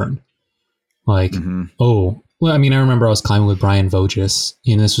stubborn. Like, oh, well, I mean, I remember I was climbing with Brian Voges,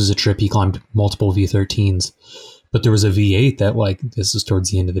 and this was a trip. He climbed multiple V13s, but there was a V8 that, like, this was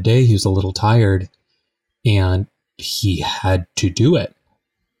towards the end of the day. He was a little tired, and he had to do it.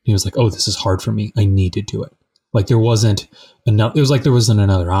 He was like, oh, this is hard for me. I need to do it. Like there wasn't enough. It was like there wasn't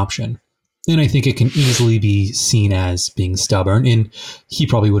another option. And I think it can easily be seen as being stubborn. And he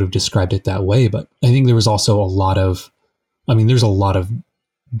probably would have described it that way. But I think there was also there's a lot of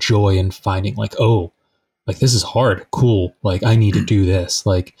joy in finding like, oh, like this is hard. Cool. Like I need to do this.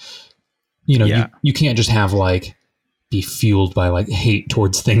 Like, you know, you can't just have like be fueled by like hate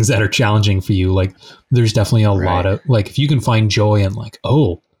towards things that are challenging for you. Like there's definitely a lot of like, if you can find joy in like,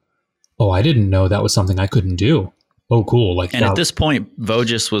 oh, I didn't know that was something I couldn't do. Oh, cool. Like, and at this point,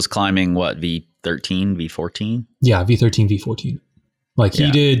 Voges was climbing what, V13, V14? Yeah, V13, V14. Like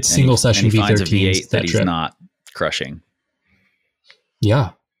he did single session V13s. Finds a V8 that he's not crushing.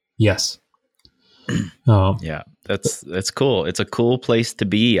 Yeah. Yes. Yeah, that's cool. It's a cool place to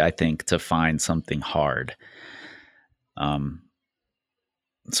be, I think, to find something hard.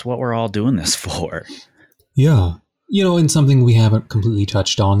 It's what we're all doing this for. Yeah. You know, and something we haven't completely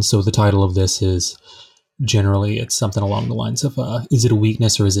touched on. So the title of this is generally, it's something along the lines of, is it a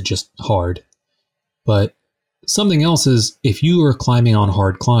weakness or is it just hard? But something else is, if you are climbing on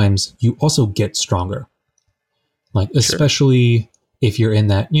hard climbs, you also get stronger. Like, especially if you're in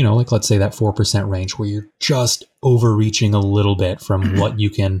that, you know, like let's say that 4% range where you're just overreaching a little bit from what you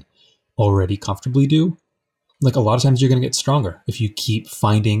can already comfortably do. Like a lot of times you're going to get stronger if you keep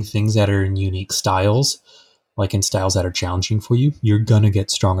finding things that are in unique styles, like in styles that are challenging for you. You're going to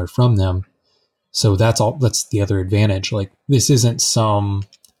get stronger from them. So that's the other advantage. Like, this isn't some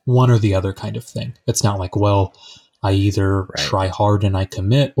one or the other kind of thing. It's not like, well, I either try hard and I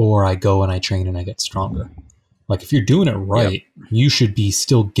commit, or I go and I train and I get stronger. Like, if you're doing it right, you should be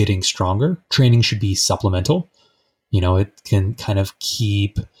still getting stronger. Training should be supplemental. It can kind of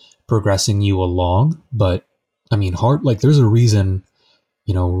keep progressing you along. But I mean, there's a reason,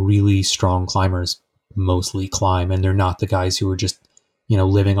 really strong climbers mostly climb, and they're not the guys who are just,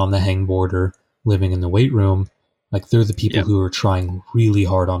 living on the hangboard or living in the weight room. Like, they're the people who are trying really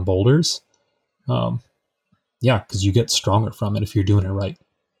hard on boulders. Because you get stronger from it if you're doing it right.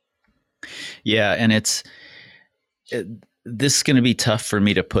 Yeah, and this is going to be tough for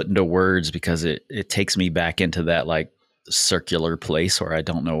me to put into words because it takes me back into that like circular place where I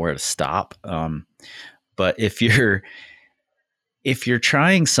don't know where to stop. But if you're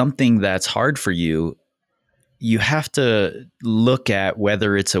trying something that's hard for you, you have to look at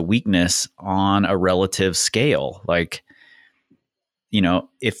whether it's a weakness on a relative scale. Like,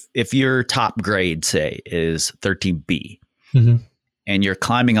 if your top grade, say, is 13B, mm-hmm. and you're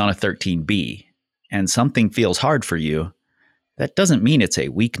climbing on a 13B and something feels hard for you, that doesn't mean it's a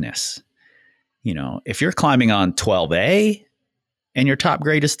weakness. If you're climbing on 12A and your top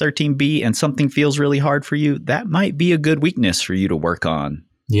grade is 13B and something feels really hard for you, that might be a good weakness for you to work on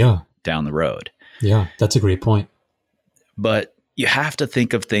down the road. Yeah, that's a great point. But you have to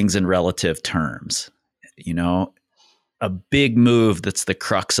think of things in relative terms. A big move that's the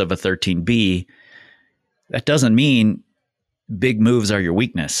crux of a 13B, that doesn't mean big moves are your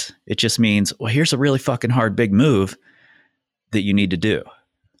weakness. It just means, well, here's a really fucking hard big move that you need to do.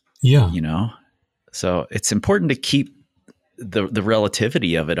 Yeah. So it's important to keep the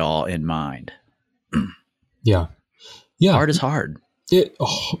relativity of it all in mind. Yeah. Yeah. Hard is hard.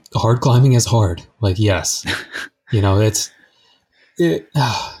 Hard climbing is hard. Like, yes. It's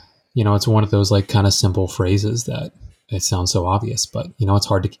one of those like kind of simple phrases that it sounds so obvious, but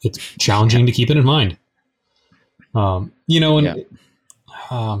it's challenging to keep it in mind. I'm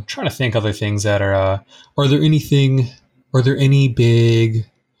trying to think other things that are there any big,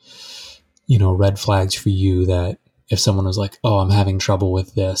 red flags for you that if someone was like, oh, I'm having trouble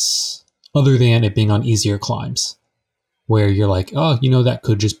with this, other than it being on easier climbs, where you're like, oh, that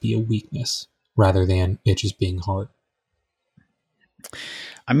could just be a weakness rather than it just being hard?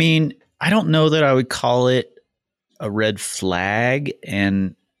 I mean, I don't know that I would call it a red flag,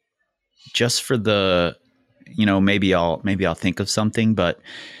 and just for the, maybe I'll think of something, but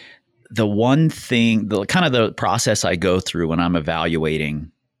the one thing, the kind of the process I go through when I'm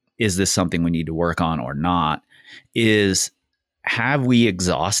evaluating, is this something we need to work on or not, is, have we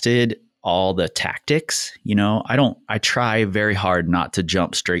exhausted all the tactics? I try very hard not to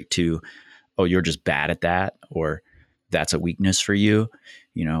jump straight to, oh, you're just bad at that, or that's a weakness for you.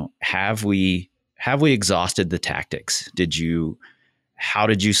 Have we exhausted the tactics? How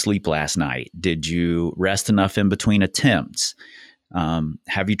did you sleep last night? Did you rest enough in between attempts?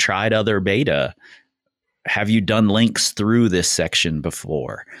 Have you tried other beta? Have you done links through this section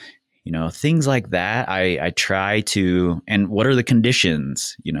before? Things like that. I try to, and what are the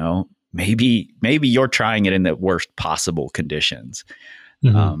conditions? Maybe you're trying it in the worst possible conditions.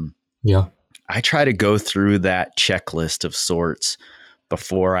 Mm-hmm. I try to go through that checklist of sorts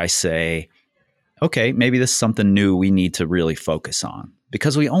before I say, okay, maybe this is something new we need to really focus on,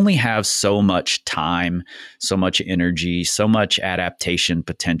 because we only have so much time, so much energy, so much adaptation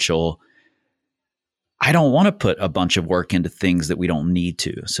potential. I don't want to put a bunch of work into things that we don't need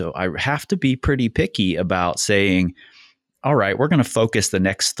to. So I have to be pretty picky about saying, all right, we're going to focus the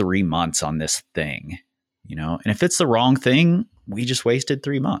next 3 months on this thing, and if it's the wrong thing, we just wasted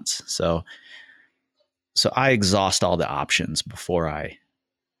 3 months. So I exhaust all the options before I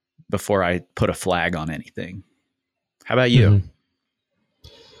put a flag on anything. How about you?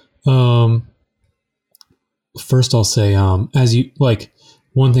 Mm-hmm. First I'll say, as you like,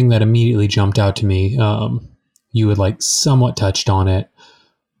 one thing that immediately jumped out to me, you had like somewhat touched on it,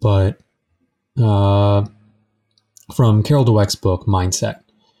 but from Carol Dweck's book, Mindset,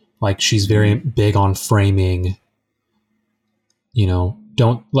 like, she's very big on framing,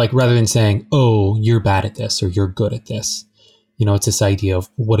 don't, like, rather than saying, oh, you're bad at this or you're good at this, it's this idea of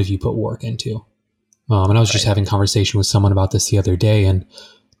what have you put work into? And I was just having a conversation with someone about this the other day, and,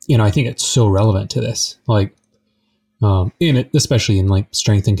 I think it's so relevant to this, like, especially in like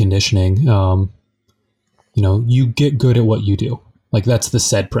strength and conditioning, you get good at what you do. Like, that's the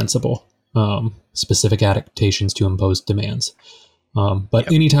SAID principle, specific adaptations to imposed demands.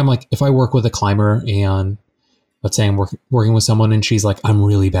 But anytime, like, if I work with a climber and let's say I'm working with someone and she's like, I'm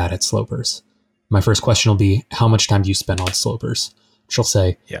really bad at slopers, my first question will be, how much time do you spend on slopers? she'll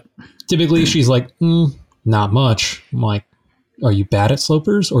say. Yeah. Typically, she's like, not much. I'm like, are you bad at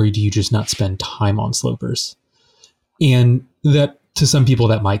slopers, or do you just not spend time on slopers? And that, to some people,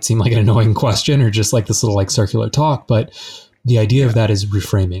 that might seem like an annoying question or just like this little like circular talk, but the idea of that is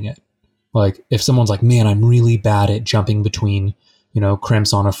reframing it. Like if someone's like, man, I'm really bad at jumping between,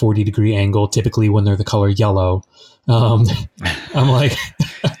 crimps on a 40-degree angle, typically when they're the color yellow. I'm like,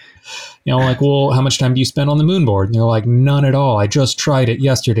 well, how much time do you spend on the moon board? And they're like, none at all. I just tried it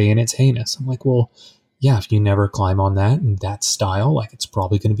yesterday and it's heinous. I'm like, well, yeah, if you never climb on that and that style, like it's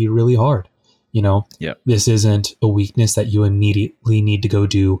probably going to be really hard. This isn't a weakness that you immediately need to go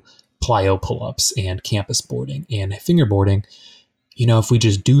do plyo pull-ups and campus boarding and fingerboarding. If we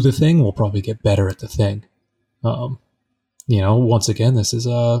just do the thing, we'll probably get better at the thing. Once again, this is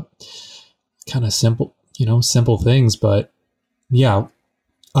a kind of simple things, but yeah,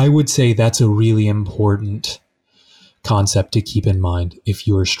 I would say that's a really important concept to keep in mind if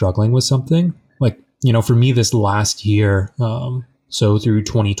you're struggling with something. Like, for me this last year, so through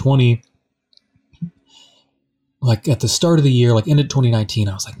 2020, like at the start of the year, like into 2019,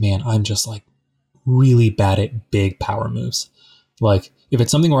 I was like, man, I'm just like really bad at big power moves. Like if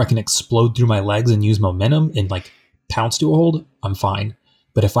it's something where I can explode through my legs and use momentum and like pounce to a hold, I'm fine.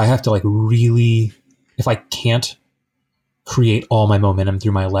 But if I have to if I can't create all my momentum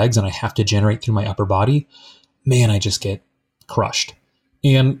through my legs and I have to generate through my upper body, man, I just get crushed.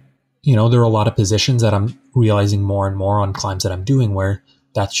 And, there are a lot of positions that I'm realizing more and more on climbs that I'm doing where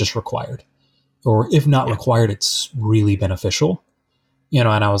that's just required. Or if not required, it's really beneficial. And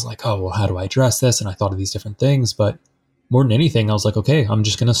I was like, oh, well, how do I address this? And I thought of these different things. But more than anything, I was like, okay, I'm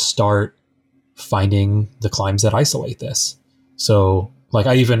just going to start finding the climbs that isolate this. So like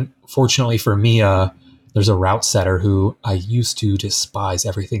fortunately for me, there's a route setter who I used to despise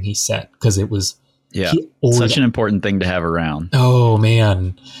everything he set because it was such an important thing to have around. Oh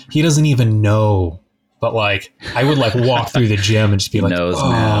man, he doesn't even know. But like I would like walk through the gym and just be like,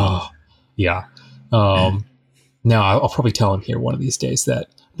 now. Yeah. Now I'll probably tell him here one of these days that.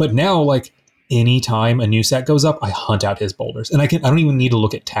 But now like anytime a new set goes up, I hunt out his boulders, and I don't even need to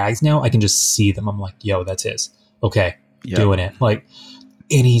look at tags now. I can just see them. I'm like, yo, that's his. Okay, doing it. Like.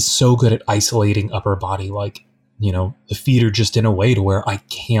 And he's so good at isolating upper body. Like, the feet are just in a way to where I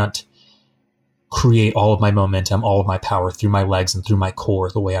can't create all of my momentum, all of my power through my legs and through my core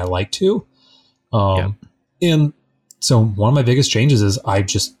the way I like to. And so one of my biggest changes is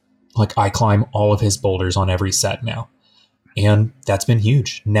I climb all of his boulders on every set now. And that's been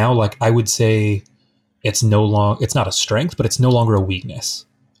huge. Now, like I would say it's not a strength, but it's no longer a weakness.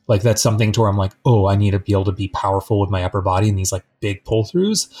 Like that's something to where I'm like, oh, I need to be able to be powerful with my upper body and these like big pull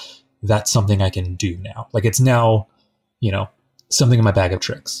throughs. That's something I can do now. Like it's now, something in my bag of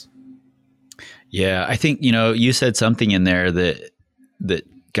tricks. Yeah. I think, you said something in there that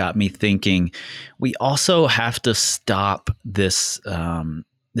got me thinking. We also have to stop this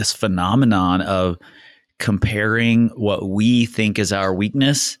phenomenon of comparing what we think is our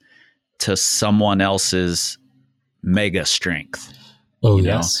weakness to someone else's mega strength. Oh,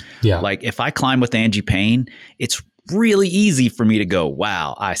 yes. Yeah. Like if I climb with Angie Payne, it's really easy for me to go,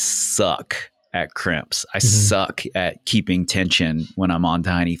 wow, I suck at crimps. I suck at keeping tension when I'm on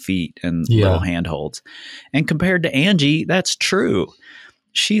tiny feet and little handholds. And compared to Angie, that's true.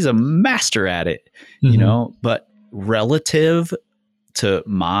 She's a master at it, but relative to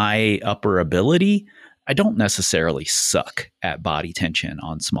my upper ability, I don't necessarily suck at body tension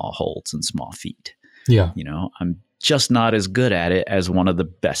on small holds and small feet. Yeah. I'm just not as good at it as one of the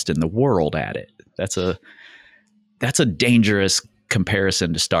best in the world at it. That's a dangerous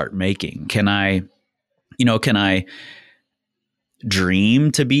comparison to start making. Can I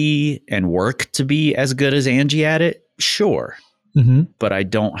dream to be and work to be as good as Angie at it? Sure. But I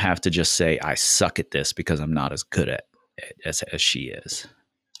don't have to just say I suck at this because I'm not as good at it as she is.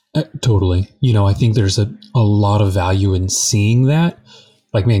 Totally. I think there's a lot of value in seeing that.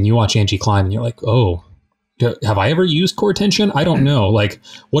 Like, man, you watch Angie climb and you're like, oh, have I ever used core tension? I don't know. Like,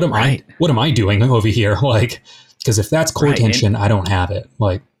 what am I doing over here? Like, because if that's core tension, I don't have it.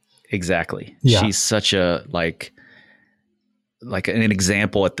 Like, exactly. Yeah. She's such a like an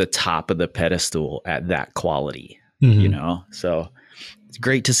example at the top of the pedestal at that quality, so it's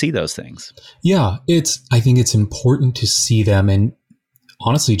great to see those things. Yeah. I think it's important to see them and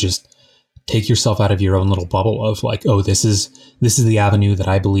honestly, just take yourself out of your own little bubble of like, oh, this is the avenue that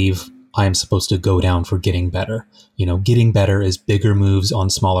I believe I am supposed to go down for getting better. Getting better is bigger moves on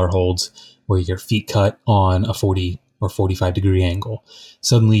smaller holds where your feet cut on a 40 or 45 degree angle.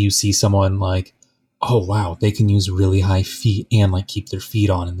 Suddenly you see someone like, oh, wow, they can use really high feet and like keep their feet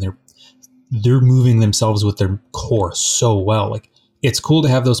on and they're moving themselves with their core so well. Like it's cool to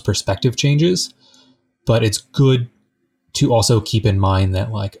have those perspective changes, but it's good to also keep in mind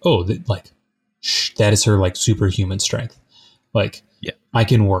that like, oh, that is her like superhuman strength. Like, Yeah. I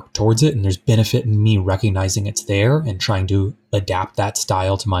can work towards it, and there's benefit in me recognizing it's there and trying to adapt that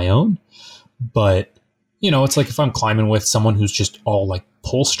style to my own. But, it's like if I'm climbing with someone who's just all like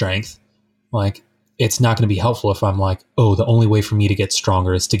pull strength, like it's not going to be helpful if I'm like, oh, the only way for me to get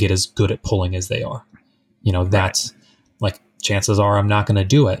stronger is to get as good at pulling as they are. That's like, chances are I'm not going to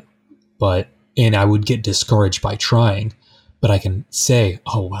do it. And I would get discouraged by trying, but I can say,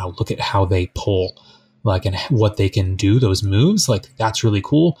 oh, wow, look at how they pull, like, and what they can do, those moves. Like, that's really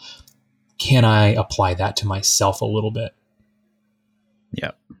cool. Can I apply that to myself a little bit?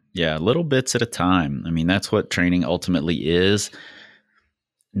 Yeah. Yeah. Little bits at a time. I mean, that's what training ultimately is.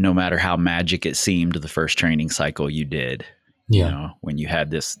 No matter how magic it seemed the first training cycle you did, when you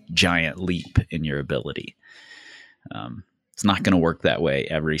had this giant leap in your ability. It's not going to work that way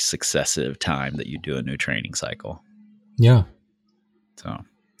every successive time that you do a new training cycle. Yeah. So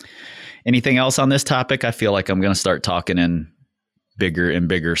anything else on this topic? I feel like I'm going to start talking in bigger and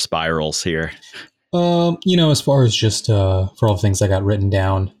bigger spirals here. As far as just for all the things I got written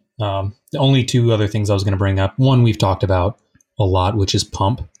down, the only two other things I was going to bring up. One we've talked about a lot, which is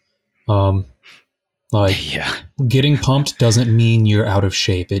pump. Getting pumped doesn't mean you're out of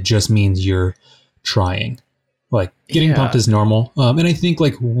shape. It just means you're trying. Like, getting pumped is normal. And I think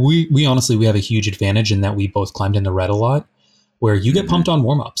like we honestly, we have a huge advantage in that we both climbed in the red a lot, where you get pumped on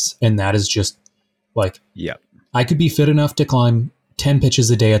warm-ups. And that is just like, I could be fit enough to climb 10 pitches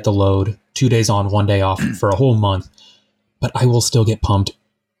a day at the load, 2 days on, 1 day off for a whole month, but I will still get pumped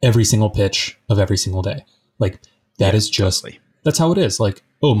every single pitch of every single day. Like, that is just, that's how it is. Like,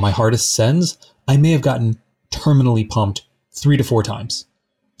 oh, my hardest sends, I may have gotten terminally pumped 3 to 4 times,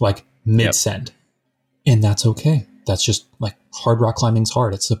 like mid-send. And that's okay. That's just like, hard rock climbing's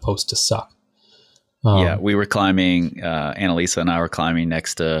hard. It's supposed to suck. We were climbing, Annalisa and I were climbing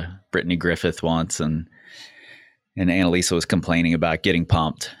next to Brittany Griffith once, and Annalisa was complaining about getting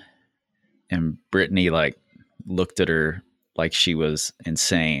pumped. And Brittany like looked at her like she was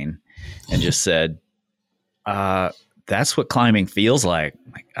insane and just said, that's what climbing feels like.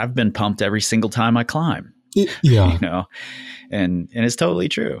 Like, I've been pumped every single time I climb. Yeah. And it's totally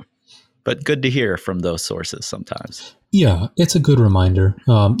true. But good to hear from those sources sometimes. Yeah, it's a good reminder.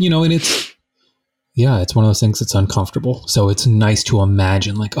 And it's one of those things that's uncomfortable. So it's nice to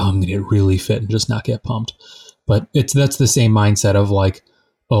imagine like, oh, I'm going to get really fit and just not get pumped. But that's the same mindset of like,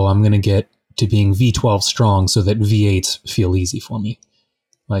 oh, I'm going to get to being V12 strong so that V8s feel easy for me.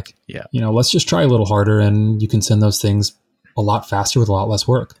 Like, let's just try a little harder, and you can send those things a lot faster with a lot less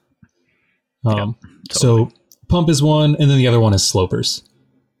work. Totally. So pump is one, and then the other one is slopers.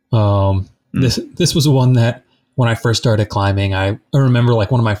 This was one that when I first started climbing, I remember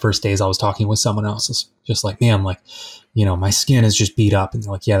like one of my first days I was talking with someone else. It's just like, man, like, my skin is just beat up, and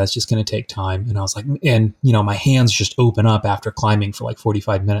they're like, yeah, that's just going to take time. And I was like, and my hands just open up after climbing for like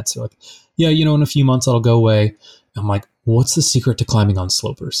 45 minutes. They're like, yeah, in a few months that'll go away. I'm like, what's the secret to climbing on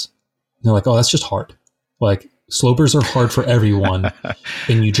slopers? And they're like, oh, that's just hard. Like, slopers are hard for everyone,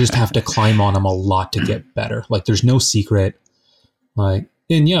 and you just have to climb on them a lot to get better. Like, there's no secret. Like,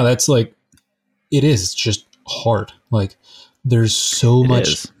 and that's like, it is. It's just hard. Like, there's so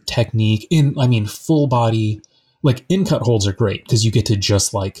much technique in, full body, like in-cut holds are great because you get to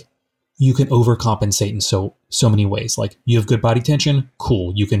just like, you can overcompensate in so many ways. Like, you have good body tension,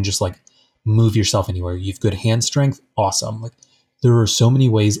 cool. You can just like move yourself anywhere. You have good hand strength, awesome. Like, there are so many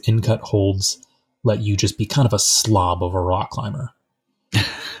ways in-cut holds let you just be kind of a slob of a rock climber.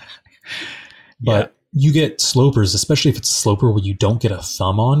 But you get slopers, especially if it's a sloper where you don't get a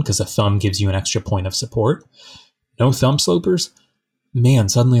thumb on, because a thumb gives you an extra point of support. No thumb slopers, man,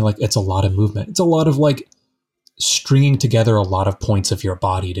 suddenly like it's a lot of movement. It's a lot of like stringing together a lot of points of your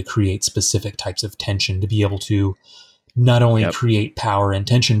body to create specific types of tension, to be able to not only create power and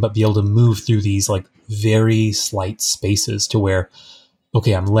tension, but be able to move through these like very slight spaces to where,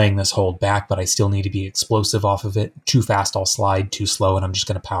 okay, I'm laying this hold back, but I still need to be explosive off of it. Too fast, I'll slide. Too slow, and I'm just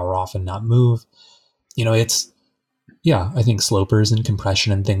going to power off and not move. I think slopers and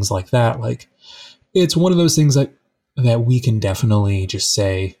compression and things like that, like, it's one of those things that we can definitely just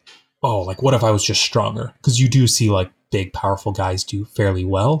say, oh, like, what if I was just stronger? Because you do see like big, powerful guys do fairly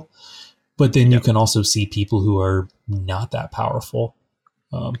well, but then you can also see people who are not that powerful.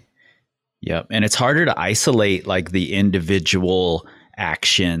 And it's harder to isolate like the individual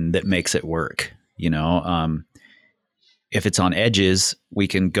action that makes it work. If it's on edges, we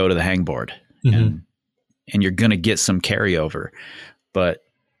can go to the hangboard and you're going to get some carryover, but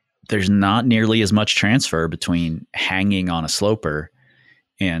there's not nearly as much transfer between hanging on a sloper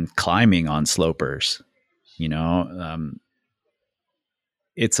and climbing on slopers. You know,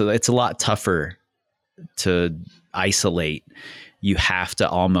 it's a lot tougher to isolate. You have to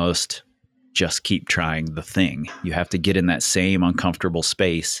almost just keep trying the thing. You have to get in that same uncomfortable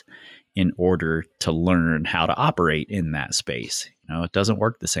space in order to learn how to operate in that space. You know, it doesn't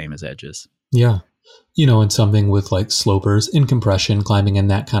work the same as edges. Yeah. You know, and something with like slopers in compression, climbing in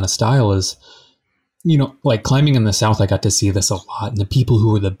that kind of style is, you know, like climbing in the South, I got to see this a lot. And the people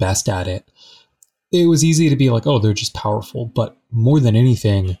who were the best at it, it was easy to be like, oh, they're just powerful. But more than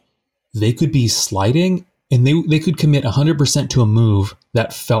anything, they could be sliding and they could commit 100% to a move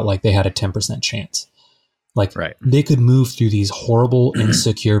that felt like they had a 10% chance. Like they could move through these horrible,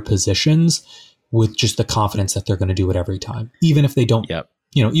 insecure positions with just the confidence that they're going to do it every time. Even if they don't,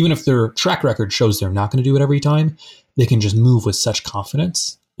 you know, even if their track record shows they're not going to do it every time, they can just move with such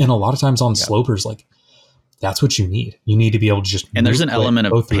confidence. And a lot of times on slopers, like that's what you need. You need to be able to just and there's an element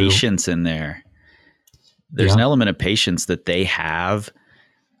of patience in there. There's an element of patience that they have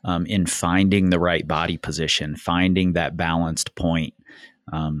in finding the right body position, finding that balanced point,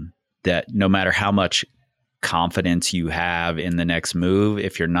 that no matter how much confidence you have in the next move,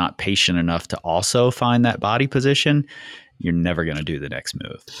 if you're not patient enough to also find that body position, you're never going to do the next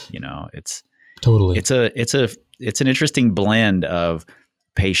move. You know, it's an interesting blend of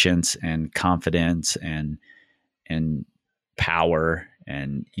patience and confidence and power.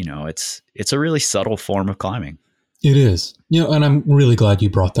 And, you know, it's a really subtle form of climbing. It is, you know, and I'm really glad you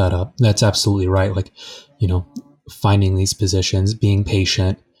brought that up. That's absolutely right. Like, you know, finding these positions, being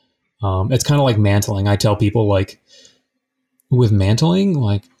patient. It's kind of like mantling. I tell people, like, with mantling,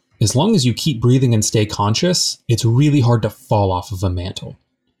 like, as long as you keep breathing and stay conscious, it's really hard to fall off of a mantle.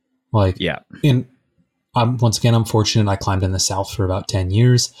 Like, and once again, I'm fortunate. I climbed in the South for about 10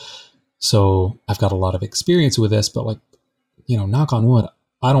 years. So I've got a lot of experience with this, but like, you know, knock on wood,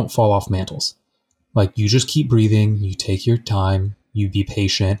 I don't fall off mantles. Like, you just keep breathing, you take your time, you be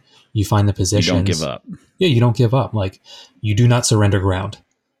patient, you find the positions. You don't give up. Yeah, you don't give up. Like, you do not surrender ground.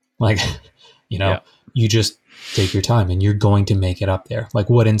 Like, you know, you just take your time and you're going to make it up there. Like,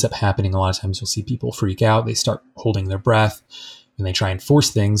 what ends up happening a lot of times, you'll see people freak out. They start holding their breath and they try and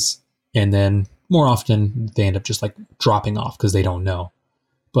force things. And then more often they end up just like dropping off because they don't know.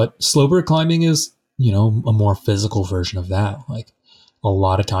 But sloper climbing is, you know, a more physical version of that. Like, a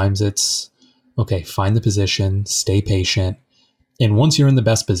lot of times it's, okay, find the position, stay patient. And once you're in the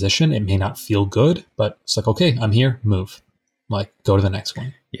best position, it may not feel good, but it's like, okay, I'm here, move. Like, go to the next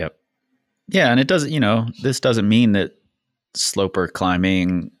one. Yep. Yeah. And it doesn't, you know, this doesn't mean that sloper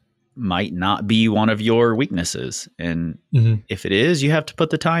climbing might not be one of your weaknesses. And if it is, you have to put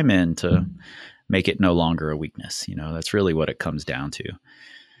the time in to make it no longer a weakness. You know, that's really what it comes down to.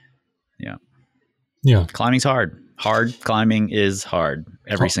 Yeah. Yeah. Climbing's hard. Hard climbing is hard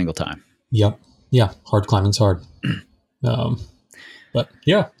every single time. Yep. Yeah. Hard climbing's hard. But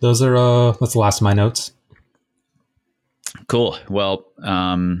yeah, those are, that's the last of my notes. Cool. Well,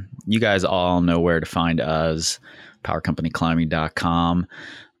 you guys all know where to find us, powercompanyclimbing.com.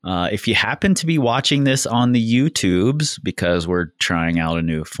 If you happen to be watching this on the YouTubes, because we're trying out a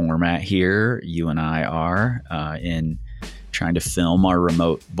new format here, you and I are, in trying to film our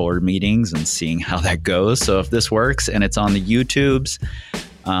remote board meetings and seeing how that goes. So if this works and it's on the YouTubes,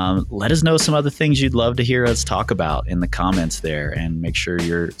 let us know some other things you'd love to hear us talk about in the comments there, and make sure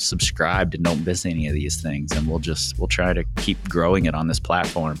you're subscribed and don't miss any of these things. And we'll try to keep growing it on this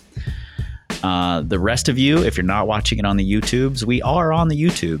platform. The rest of you, if you're not watching it on the YouTubes, we are on the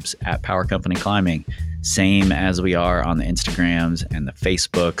YouTubes at Power Company Climbing, same as we are on the Instagrams and the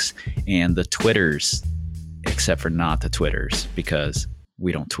Facebooks and the Twitters, except for not the Twitters, because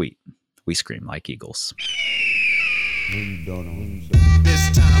we don't tweet. We scream like eagles.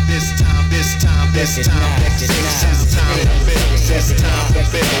 This time, this time, this time, this time, this time to build, this time to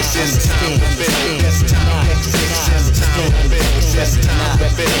build, this time to build, this time, this time to build, this time to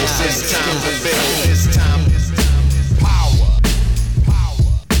build, this time to build, this time, power,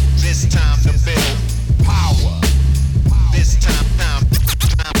 this time to build, power, this time to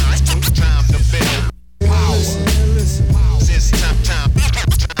build, power, this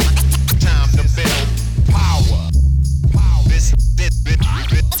time to build, power.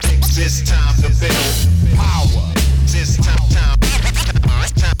 This time to build power. This time to build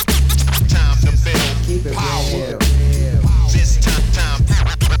power. This time to build power.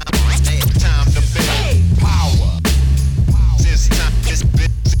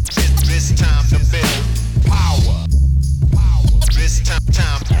 This time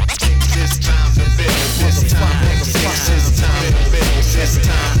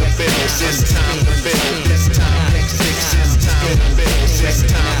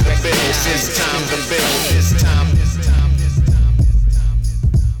It's time to build.